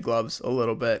with kid gloves a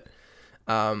little bit,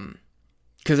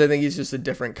 because I think he's just a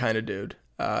different kind of dude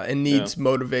and needs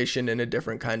motivation in a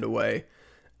different kind of way.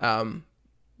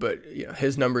 But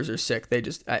his numbers are sick.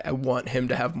 I want him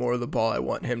to have more of the ball. I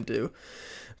want him to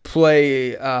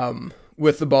play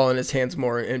with the ball in his hands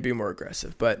more and be more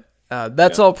aggressive. But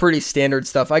that's all pretty standard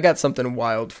stuff. I got something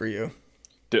wild for you.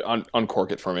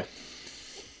 Uncork it for me.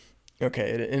 Okay,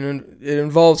 it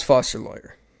involves Foster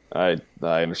Loyer. I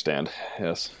understand.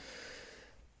 Yes.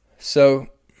 So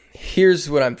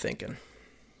here's what I'm thinking.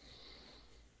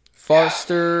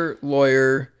 Foster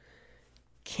Loyer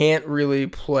can't really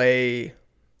play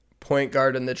point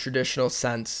guard in the traditional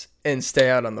sense and stay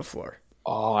out on the floor.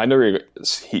 Oh, I know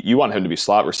you want him to be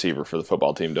slot receiver for the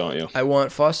football team, don't you? I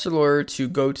want Foster Loyer to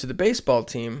go to the baseball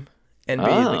team and be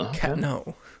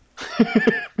No.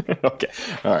 Okay.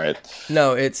 All right.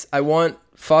 No, I want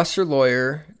Foster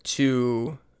Loyer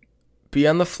to be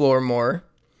on the floor more.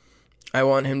 I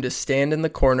want him to stand in the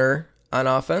corner on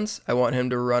offense. I want him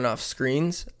to run off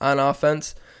screens on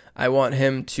offense. I want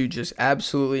him to just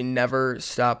absolutely never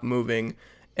stop moving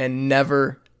and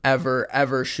never, ever,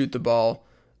 ever shoot the ball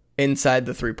inside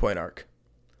the 3-point arc.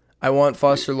 I want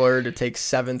Foster Loyer to take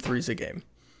 7 threes a game.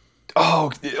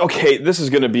 Oh, okay. This is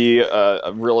going to be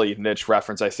a really niche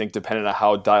reference, I think, depending on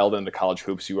how dialed into college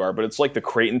hoops you are. But it's like the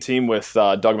Creighton team with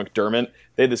Doug McDermott.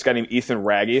 They had this guy named Ethan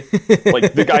Raggy.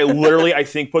 Like the guy literally, I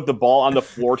think, put the ball on the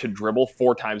floor to dribble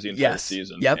 4 times the entire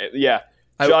season. Yep. Yeah.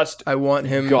 I want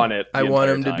him. Gun it. I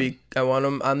want him to be. I want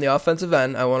him on the offensive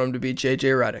end. I want him to be JJ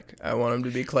Redick. I want him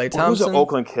to be Klay Thompson. Who's the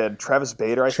Oakland kid? Travis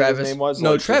Bader. I think his name was.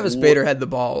 No, Travis Bader had the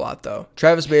ball a lot though.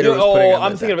 Travis Bader was putting on.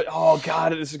 I'm thinking of it. Oh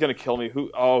God, this is gonna kill me.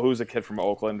 Who's the kid from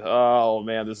Oakland? Oh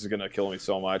man, this is gonna kill me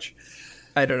so much.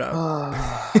 I don't know.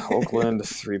 Oakland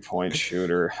 3-point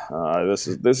shooter. This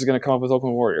is gonna come up with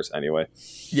Oakland Warriors anyway.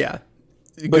 Yeah.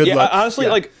 Good luck. Honestly,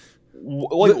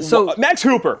 so Max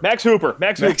Hooper. Max Hooper.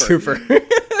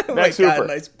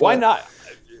 Nice. Why not?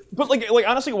 But like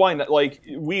honestly, why not? Like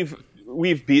we've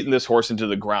beaten this horse into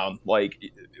the ground. Like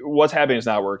what's happening is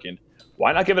not working.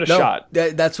 Why not give it a shot?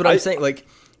 That's what I'm saying. Like,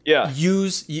 yeah, you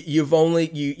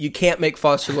can't make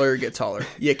Foster Loyer get taller.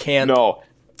 You can't. No,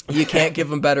 you can't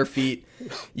give him better feet.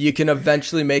 You can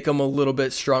eventually make him a little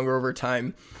bit stronger over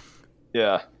time.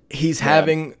 Yeah, he's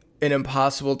having an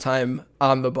impossible time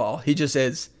on the ball. He just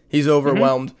is. He's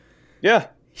overwhelmed. Mm-hmm. Yeah.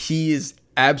 He is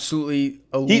absolutely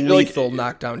a lethal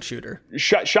knockdown shooter.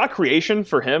 Shot creation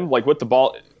for him, like with the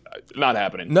ball, not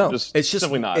happening. No, it's just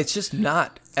simply not. It's just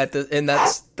not and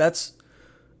that's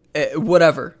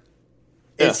whatever.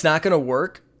 Yeah. It's not going to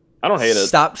work. I don't hate it.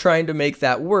 Stop trying to make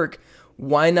that work.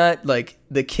 Why not? Like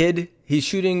the kid, he's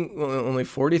shooting only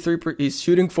 43%. He's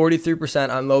shooting 43%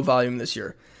 on low volume this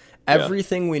year.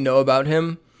 Everything we know about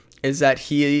him is that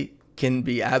he can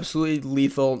be absolutely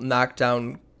lethal,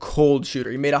 knockdown, cold shooter.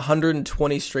 He made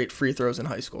 120 straight free throws in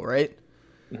high school, right?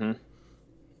 Mm-hmm.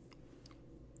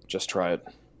 Just try it.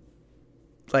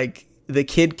 Like, the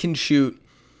kid can shoot.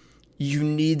 You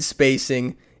need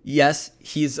spacing. yes,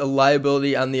 he's a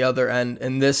liability on the other end,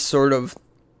 and this sort of,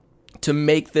 to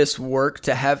make this work,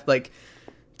 to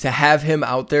have him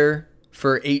out there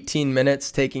for 18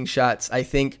 minutes taking shots, I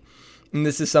think, and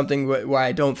this is something why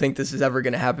I don't think this is ever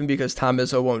going to happen because Tom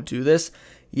Izzo won't do this,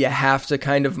 you have to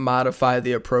kind of modify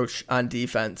the approach on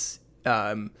defense.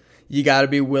 You got to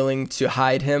be willing to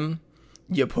hide him.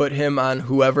 You put him on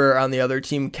whoever on the other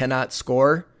team cannot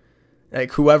score.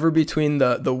 Like whoever between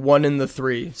the 1 and the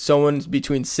 3, someone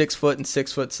between 6 foot and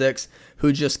 6'6"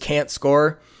 who just can't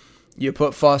score. You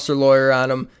put Foster Loyer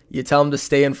on him. You tell him to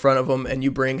stay in front of him, and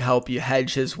you bring help. You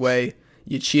hedge his way.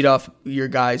 You cheat off your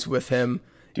guys with him.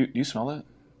 Do you smell that?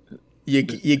 You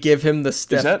give him the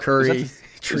Steph Curry.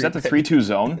 Is that the 3-2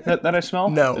 zone that I smell?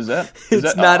 No,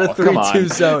 it's not a 3-2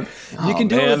 zone. You can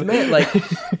do it with man. Like,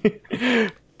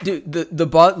 dude, the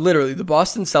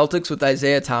Boston Celtics with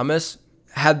Isaiah Thomas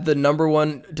had the number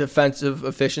 1 defensive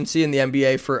efficiency in the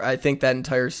NBA for I think that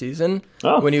entire season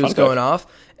when he was going off.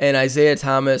 And Isaiah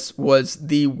Thomas was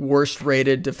the worst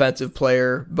rated defensive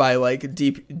player by like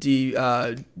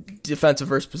defensive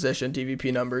versus position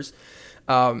DVP numbers.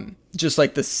 Just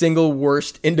like the single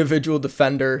worst individual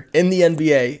defender in the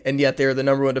NBA, and yet they're the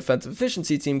number 1 defensive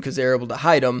efficiency team because they're able to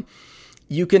hide them.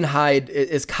 You can hide.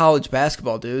 It's college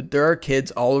basketball, dude. There are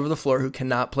kids all over the floor who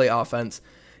cannot play offense.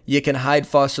 You can hide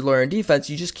Foster Loyer in defense.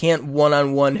 You just can't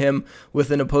one-on-one him with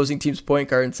an opposing team's point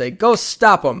guard and say, go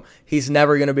stop him. He's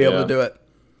never going to be able to do it.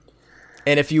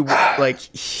 And if you, like,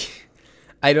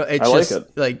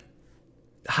 like,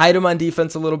 hide him on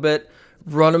defense a little bit,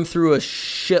 run him through a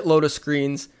shitload of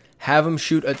screens, have him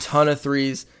shoot a ton of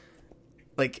threes.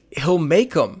 Like, he'll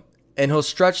make them, and he'll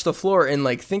stretch the floor. And,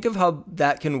 like, think of how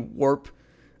that can warp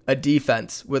a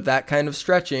defense with that kind of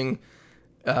stretching.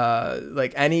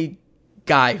 Like, any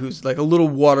guy who's like a little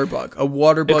water bug like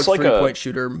 3-point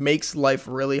shooter makes life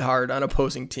really hard on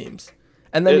opposing teams.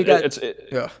 And then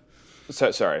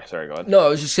sorry, go ahead. No, I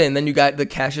was just saying, then you got the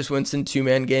Cassius Winston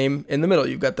 2-man game in the middle.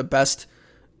 You've got the best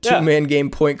 2-man game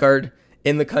point guard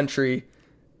in the country.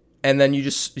 And then you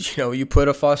just, you put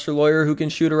a Foster Loyer who can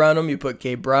shoot around him. You put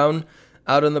Gabe Brown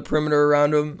out on the perimeter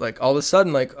around him. Like, all of a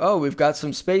sudden, like, oh, we've got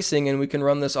some spacing and we can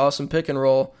run this awesome pick and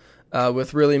roll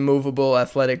with really movable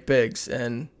athletic bigs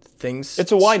and things.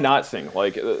 It's a why not thing.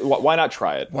 Like, why not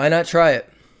try it? Why not try it?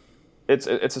 It's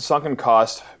a sunken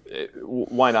cost.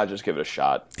 Why not just give it a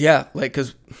shot? Yeah, like,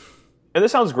 because... And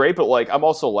this sounds great, but, like, I'm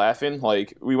also laughing.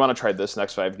 Like, we want to try this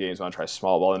next 5 games. We want to try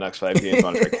small ball the next 5 games. We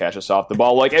want to try catch us off the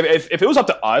ball. Like, if it was up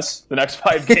to us the next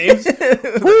 5 games,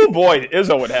 oh boy,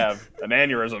 Izzo would have an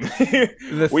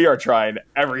aneurysm. We are trying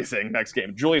everything next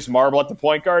game. Julius Marble at the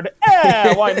point guard.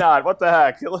 Why not? What the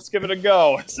heck? Let's give it a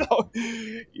go. So,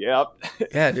 yep.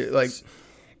 Yeah, dude, like...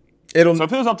 So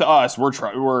if it was up to us,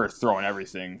 we're throwing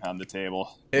everything on the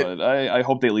table. But I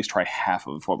hope they at least try half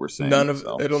of what we're saying.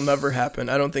 It'll never happen.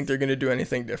 I don't think they're going to do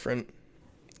anything different.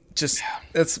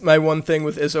 That's my one thing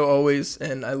with Izzo always,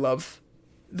 and I love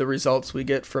the results we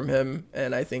get from him.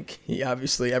 And I think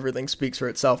everything speaks for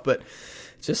itself, but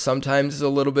just sometimes is a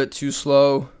little bit too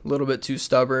slow, a little bit too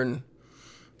stubborn.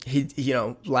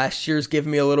 Last year's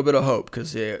given me a little bit of hope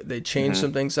because they changed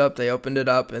some things up, they opened it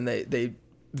up, and they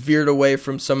veered away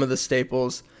from some of the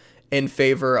staples in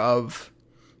favor of,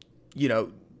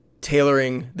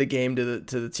 tailoring the game to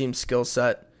the team's skill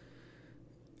set.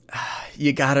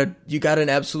 You got an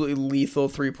absolutely lethal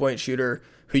 3-point shooter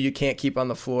who you can't keep on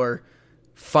the floor.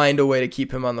 Find a way to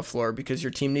keep him on the floor because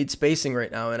your team needs spacing right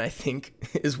now. And I think,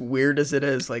 as weird as it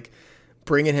is, like,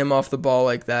 bringing him off the ball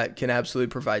like that can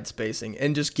absolutely provide spacing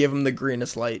and just give him the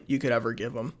greenest light you could ever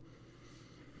give him.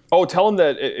 Oh, tell him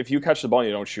that if you catch the ball and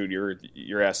you don't shoot,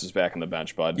 your ass is back on the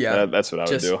bench, bud. Yeah, that's what I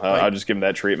would do. I'll just give him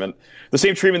that treatment. The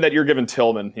same treatment that you're giving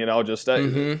Tillman, I'm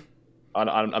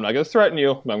not going to threaten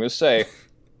you, but I'm going to say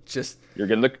you're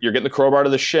getting the crowbar to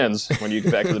the shins when you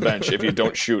get back to the bench if you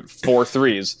don't shoot 4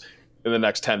 threes in the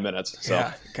next 10 minutes. So,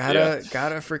 yeah,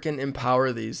 gotta freaking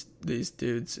empower these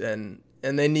dudes, and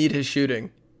they need his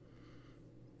shooting.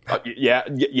 Yeah.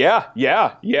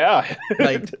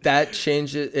 Like, that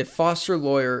changes. If Foster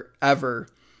Loyer ever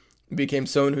became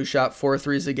someone who shot 4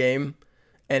 threes a game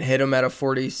and hit them at a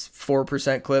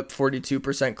 44% clip,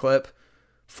 42% clip,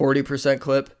 40%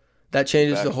 clip, that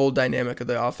changes the whole dynamic of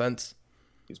the offense.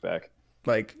 He's back.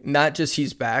 Like, not just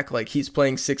he's back, like, he's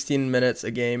playing 16 minutes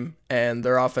a game and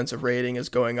their offensive rating is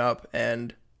going up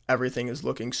and everything is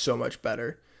looking so much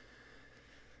better.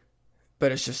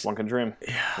 But it's just... One can dream.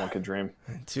 Yeah. One can dream.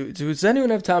 Does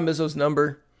anyone have Tom Izzo's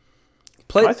number?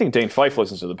 I think Dane Fife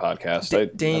listens to the podcast.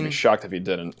 I'd be shocked if he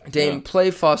didn't. Dane,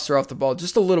 play Foster off the ball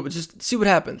just a little bit. Just see what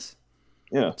happens.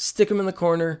 Yeah. Stick him in the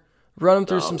corner. Run him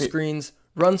through some screens.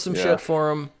 Run some shit for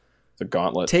him. The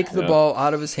gauntlet. Take the ball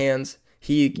out of his hands.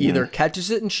 He either catches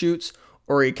it and shoots,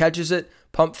 or he catches it,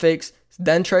 pump fakes,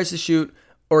 then tries to shoot,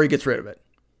 or he gets rid of it.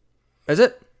 That's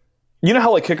it. You know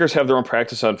how like kickers have their own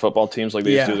practice on football teams, like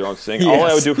they just do their own thing? All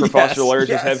I would do for Foster Loyer is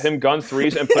just have him gun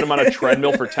threes and put him on a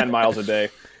treadmill for 10 miles a day.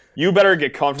 You better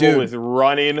get comfortable with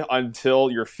running until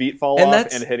your feet fall off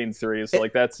and hitting threes.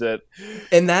 Like, that's it.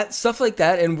 And that stuff like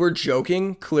that, and we're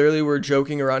joking. Clearly, we're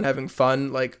joking around, having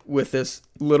fun, like, with this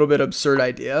little bit absurd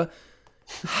idea.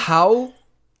 How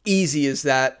easy is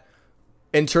that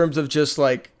in terms of just,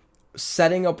 like,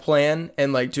 setting a plan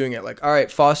and, like, doing it? Like, all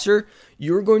right, Foster,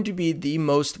 you're going to be the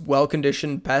most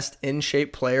well-conditioned, best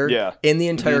in-shape player in the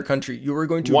entire country. You are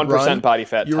going to 1% body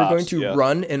fat. You are going to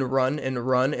run and run and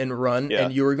run and run,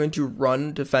 and you are going to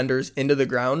run defenders into the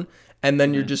ground, and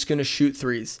then you're just going to shoot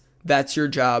threes. That's your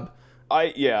job.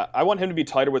 I want him to be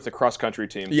tighter with the cross-country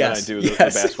team than I do the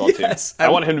basketball team. I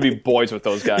want him to be boys with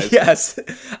those guys. Yes.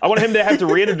 I want him to have to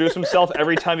reintroduce himself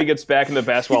every time he gets back in the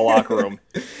basketball locker room.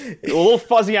 A little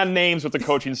fuzzy on names with the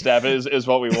coaching staff is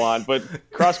what we want, but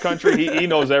cross-country, he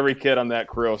knows every kid on that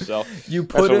crew, so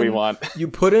that's what we want. You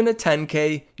put in a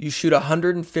 10K, you shoot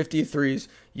 150 threes,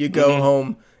 you go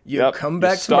home, you come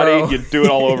back tomorrow. You do it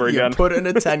all over again. You put in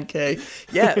a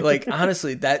 10K. Yeah, like,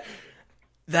 honestly, that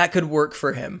could work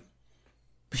for him.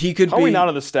 He could How are we not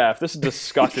on the staff? This is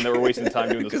disgusting that we're wasting time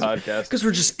doing this podcast. Because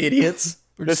we're just idiots.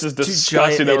 This is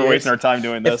disgusting that we're wasting our time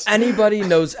doing this. If anybody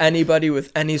knows anybody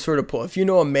with any sort of pull, if you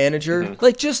know a manager,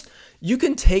 like, just, you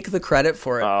can take the credit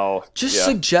for it.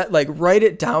 Suggest, like, write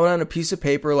it down on a piece of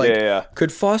paper. Like,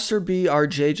 could Foster be our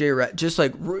JJ Rett? Just,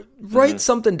 like, write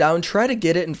something down. Try to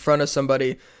get it in front of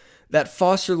somebody. That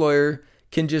Foster Loyer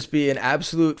can just be an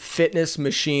absolute fitness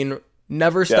machine,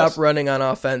 never stop running on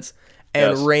offense,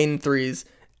 and rain threes.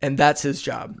 And that's his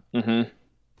job.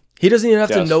 He doesn't even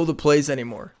have to know the plays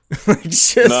anymore.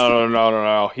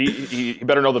 No. He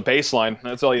better know the baseline.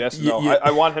 That's all he has to know.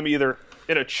 I want him either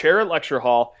in a chair at lecture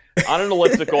hall, on an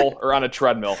elliptical, or on a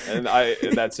treadmill. And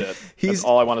that's it. That's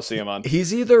all I want to see him on.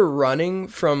 He's either running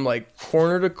from, like,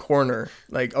 corner to corner,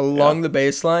 like, along the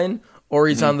baseline, or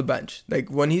he's on the bench. Like,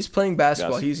 when he's playing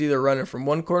basketball, he's either running from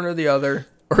one corner to the other,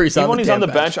 or he's when he's on the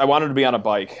bench, I want him to be on a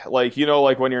bike. Like, you know,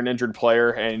 like when you're an injured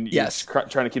player and you're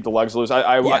trying to keep the legs loose.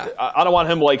 I don't want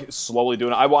him, like, slowly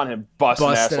doing it. I want him busting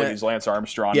ass like he's Lance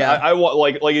Armstrong. Yeah. I want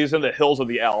like he's in the hills of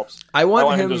the Alps. I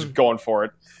want him just going for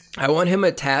it. I want him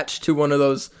attached to one of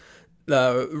those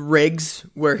rigs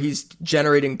where he's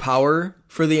generating power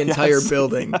for the entire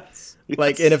building.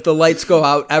 Like, and if the lights go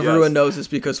out, everyone knows it's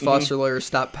because Foster Loyer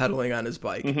stopped pedaling on his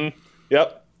bike.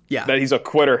 Yep. Yeah. That he's a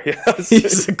quitter. Yes.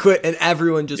 He's a quit, and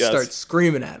everyone just starts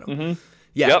screaming at him.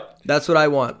 That's what I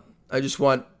want. I just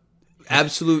want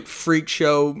absolute freak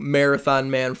show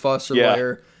marathon man Foster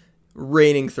Loyer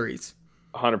raining threes.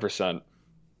 100%.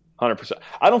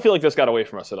 I don't feel like this got away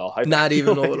from us at all. Not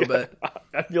even a little bit.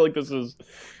 I feel like this is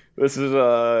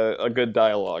a good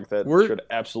dialogue that should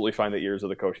absolutely find the ears of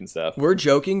the coaching staff. We're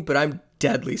joking, but I'm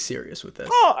deadly serious with this.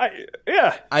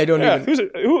 I don't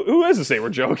even. Who is to say we're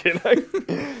joking?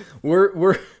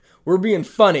 We're being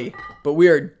funny, but we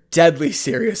are deadly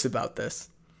serious about this.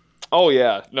 Oh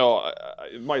yeah, no,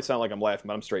 it might sound like I'm laughing,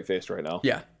 but I'm straight faced right now.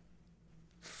 Yeah.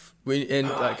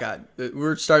 God,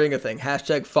 we're starting a thing.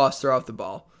 # Foster off the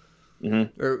ball.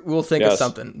 Or we'll think of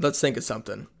something. Let's think of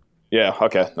something. Yeah.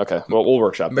 Okay. Well, we'll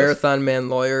workshop Marathon Man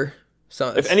Loyer. So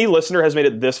if any listener has made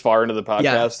it this far into the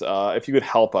podcast, if you could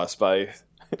help us by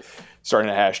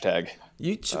starting a hashtag.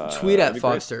 You tweet at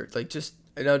Foster. Great. Like, just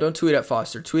don't tweet at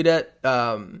Foster. Tweet at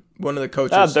one of the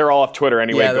coaches. They're all off Twitter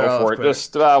anyway. Go for it. Twitter.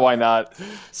 Just why not?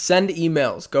 Send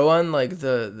emails. Go on, like,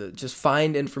 the just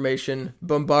find information.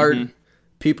 Bombard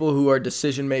people who are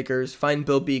decision makers. Find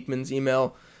Bill Beekman's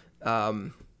email.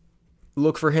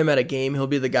 Look for him at a game. He'll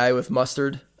be the guy with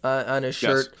mustard on his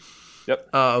shirt.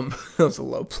 Yep. That was a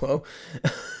low blow.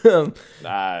 No,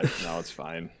 it's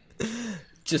fine.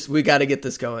 Just, we got to get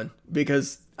this going,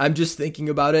 because I'm just thinking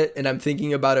about it, and I'm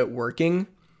thinking about it working,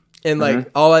 and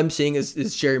like all I'm seeing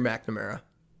is Jerry McNamara.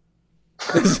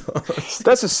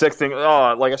 That's a sick thing.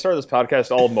 Oh, like, I started this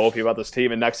podcast all mopey about this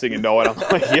team, and next thing you know it, I'm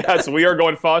like, yes, we are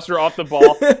going Foster off the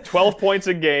ball, 12 points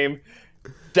a game.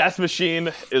 Death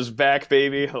Machine is back,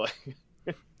 baby.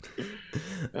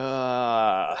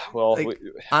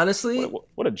 Honestly,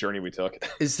 what a journey we took.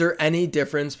 Is there any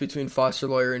difference between Foster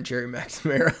Loyer and Jerry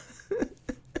McNamara?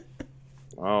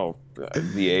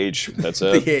 The age. That's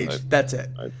it. The age. That's it.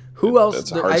 Who else?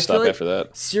 That's a hard stop after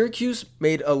that. Syracuse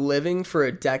made a living for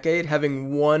a decade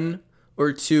having one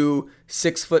or two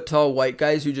 6-foot-tall white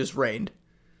guys who just reigned.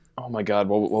 Oh my God!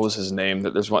 What was his name?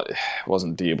 There's one. It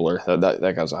wasn't Diebler.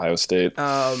 That guy was Ohio State.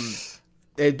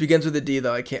 It begins with a D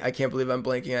though. I can't believe I'm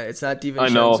blanking on it. It's not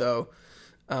DiVincenzo.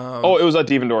 I know. It was at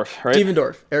Devendorf, right?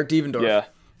 Eric Devendorf. Yeah.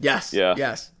 Yes. Yeah.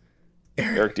 Yes.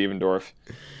 Eric Devendorf.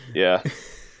 Yeah.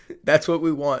 That's what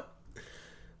we want.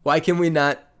 Why can we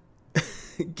not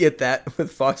get that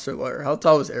with Foster Loyer? How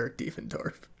tall was Eric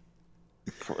Devendorf?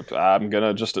 I'm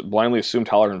gonna just blindly assume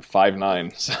taller than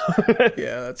 5'9". So.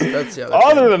 Yeah, that's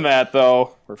Other than that,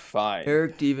 though, we're fine.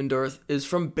 Eric Devendorf is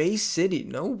from Bay City.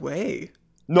 No way.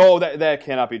 No, that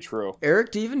cannot be true.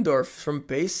 Eric Devendorf from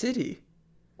Bay City.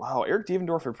 Wow, Eric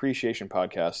Devendorf Appreciation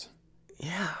Podcast.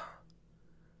 Yeah.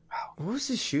 Wow. What was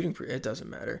his shooting? It doesn't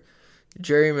matter.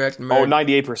 Jerry McNamara.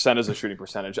 98% is a shooting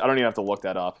percentage. I don't even have to look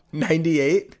that up.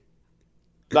 98?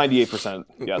 98%,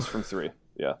 yes, from 3.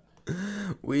 Yeah.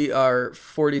 We are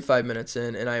 45 minutes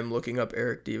in, and I am looking up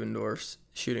Eric Devendorf's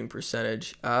shooting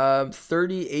percentage.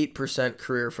 38%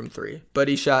 career from 3, but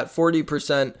he shot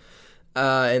 40%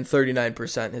 and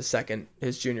 39%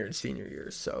 his junior and senior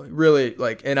years. So really,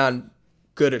 and on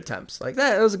good attempts like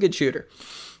that, was a good shooter.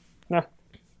 Yeah,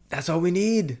 that's all we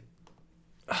need.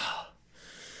 Oh.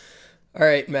 All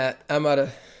right, Matt, I'm out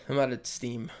of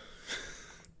steam.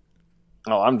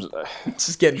 Oh, I'm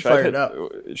just getting fired up.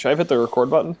 Should I hit the record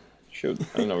button? Shoot, I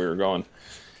didn't know we were going.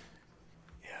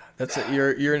 Yeah, that's it.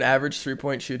 You're an average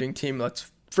 3-point shooting team.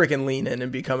 Let's freaking lean in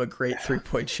and become a great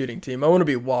 3-point shooting team. I want to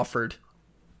be Wofford.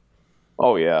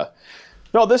 Oh yeah,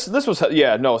 no, this was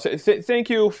no. Thank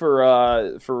you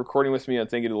for recording with me, and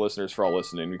thank you to the listeners for all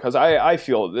listening, because I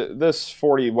feel this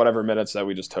 40 whatever minutes that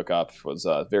we just took up was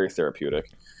very therapeutic.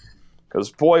 Because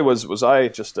boy was I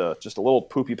just a little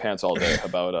poopy pants all day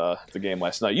about the game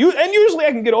last night. Usually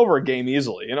I can get over a game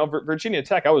easily. Virginia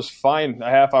Tech, I was fine a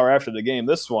half hour after the game.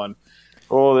 This one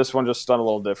just done a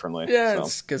little differently. Yeah, so.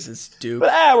 It's because it's Duke.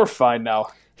 But we're fine now.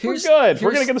 We're good.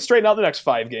 We're gonna get it straightened out the next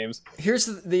 5 games. Here's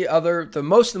the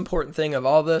most important thing of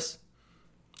all this.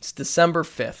 It's December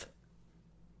 5th.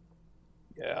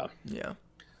 Yeah. Yeah.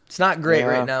 It's not great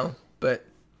right now, but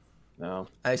no,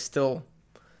 I still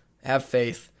have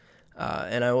faith.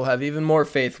 And I will have even more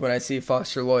faith when I see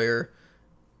Foster Loyer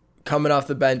coming off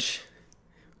the bench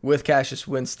with Cassius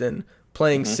Winston,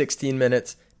 playing 16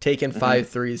 minutes, taking 5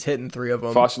 threes, hitting 3 of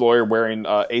them. Foster Loyer wearing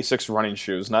Asics running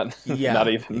shoes, not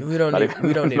even. We don't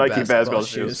need Nike basketball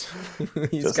shoes.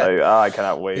 I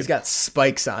cannot wait. He's got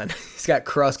spikes on. He's got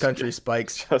cross country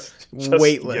spikes. just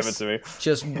weightless. Give it to me.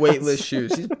 Just weightless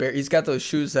shoes. He's got those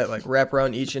shoes that wrap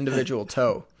around each individual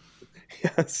toe.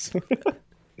 Yes.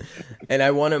 And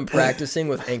I want him practicing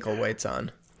with ankle weights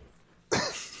on.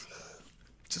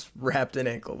 Just wrapped in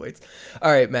ankle weights.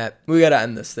 All right, Matt, we got to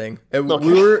end this thing.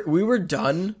 Okay. We were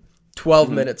done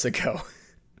 12 minutes ago.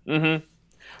 Mm-hmm.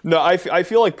 No, I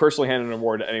feel like personally handing an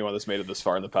award to anyone that's made it this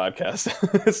far in the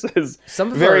podcast. This is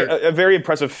a very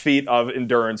impressive feat of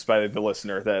endurance by the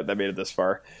listener that made it this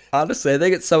far. Honestly, I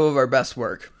think it's some of our best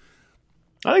work.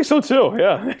 I think so too,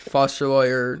 yeah. Foster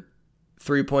Loyer,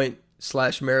 3-point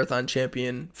 / marathon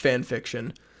champion fan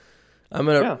fiction. I'm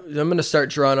gonna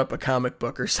start drawing up a comic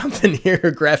book or something here,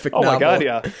 a graphic novel. Oh my god,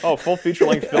 yeah! Full feature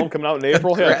length film coming out in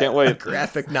April. I can't wait. A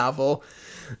graphic novel.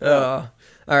 All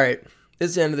right, this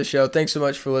is the end of the show. Thanks so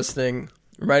much for listening.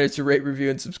 Reminder to rate,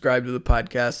 review, and subscribe to the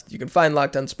podcast. You can find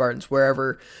Locked On Spartans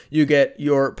wherever you get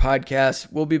your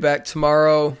podcasts. We'll be back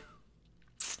tomorrow.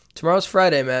 Tomorrow's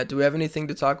Friday, Matt. Do we have anything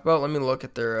to talk about? Let me look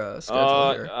at their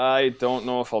schedule here. I don't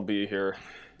know if I'll be here.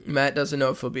 Matt doesn't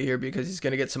know if he'll be here because he's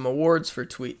going to get some awards for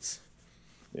tweets.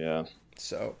 Yeah.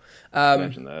 So,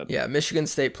 imagine that. Yeah, Michigan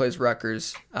State plays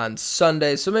Rutgers on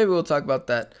Sunday, so maybe we'll talk about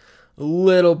that a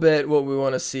little bit, what we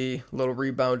want to see, a little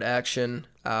rebound action.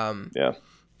 Yeah.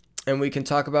 And we can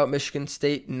talk about Michigan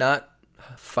State not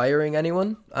firing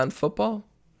anyone on football,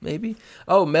 maybe.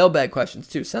 Oh, mailbag questions,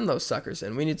 too. Send those suckers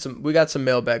in. We got some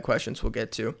mailbag questions we'll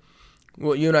get to.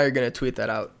 Well, you and I are going to tweet that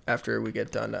out after we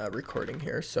get done recording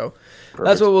here. So Perfect.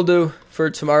 That's what we'll do for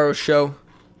tomorrow's show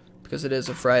because it is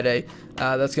a Friday.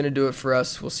 That's going to do it for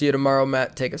us. We'll see you tomorrow.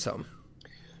 Matt, take us home.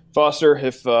 Foster,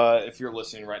 if you're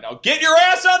listening right now, get your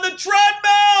ass on the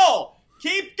treadmill!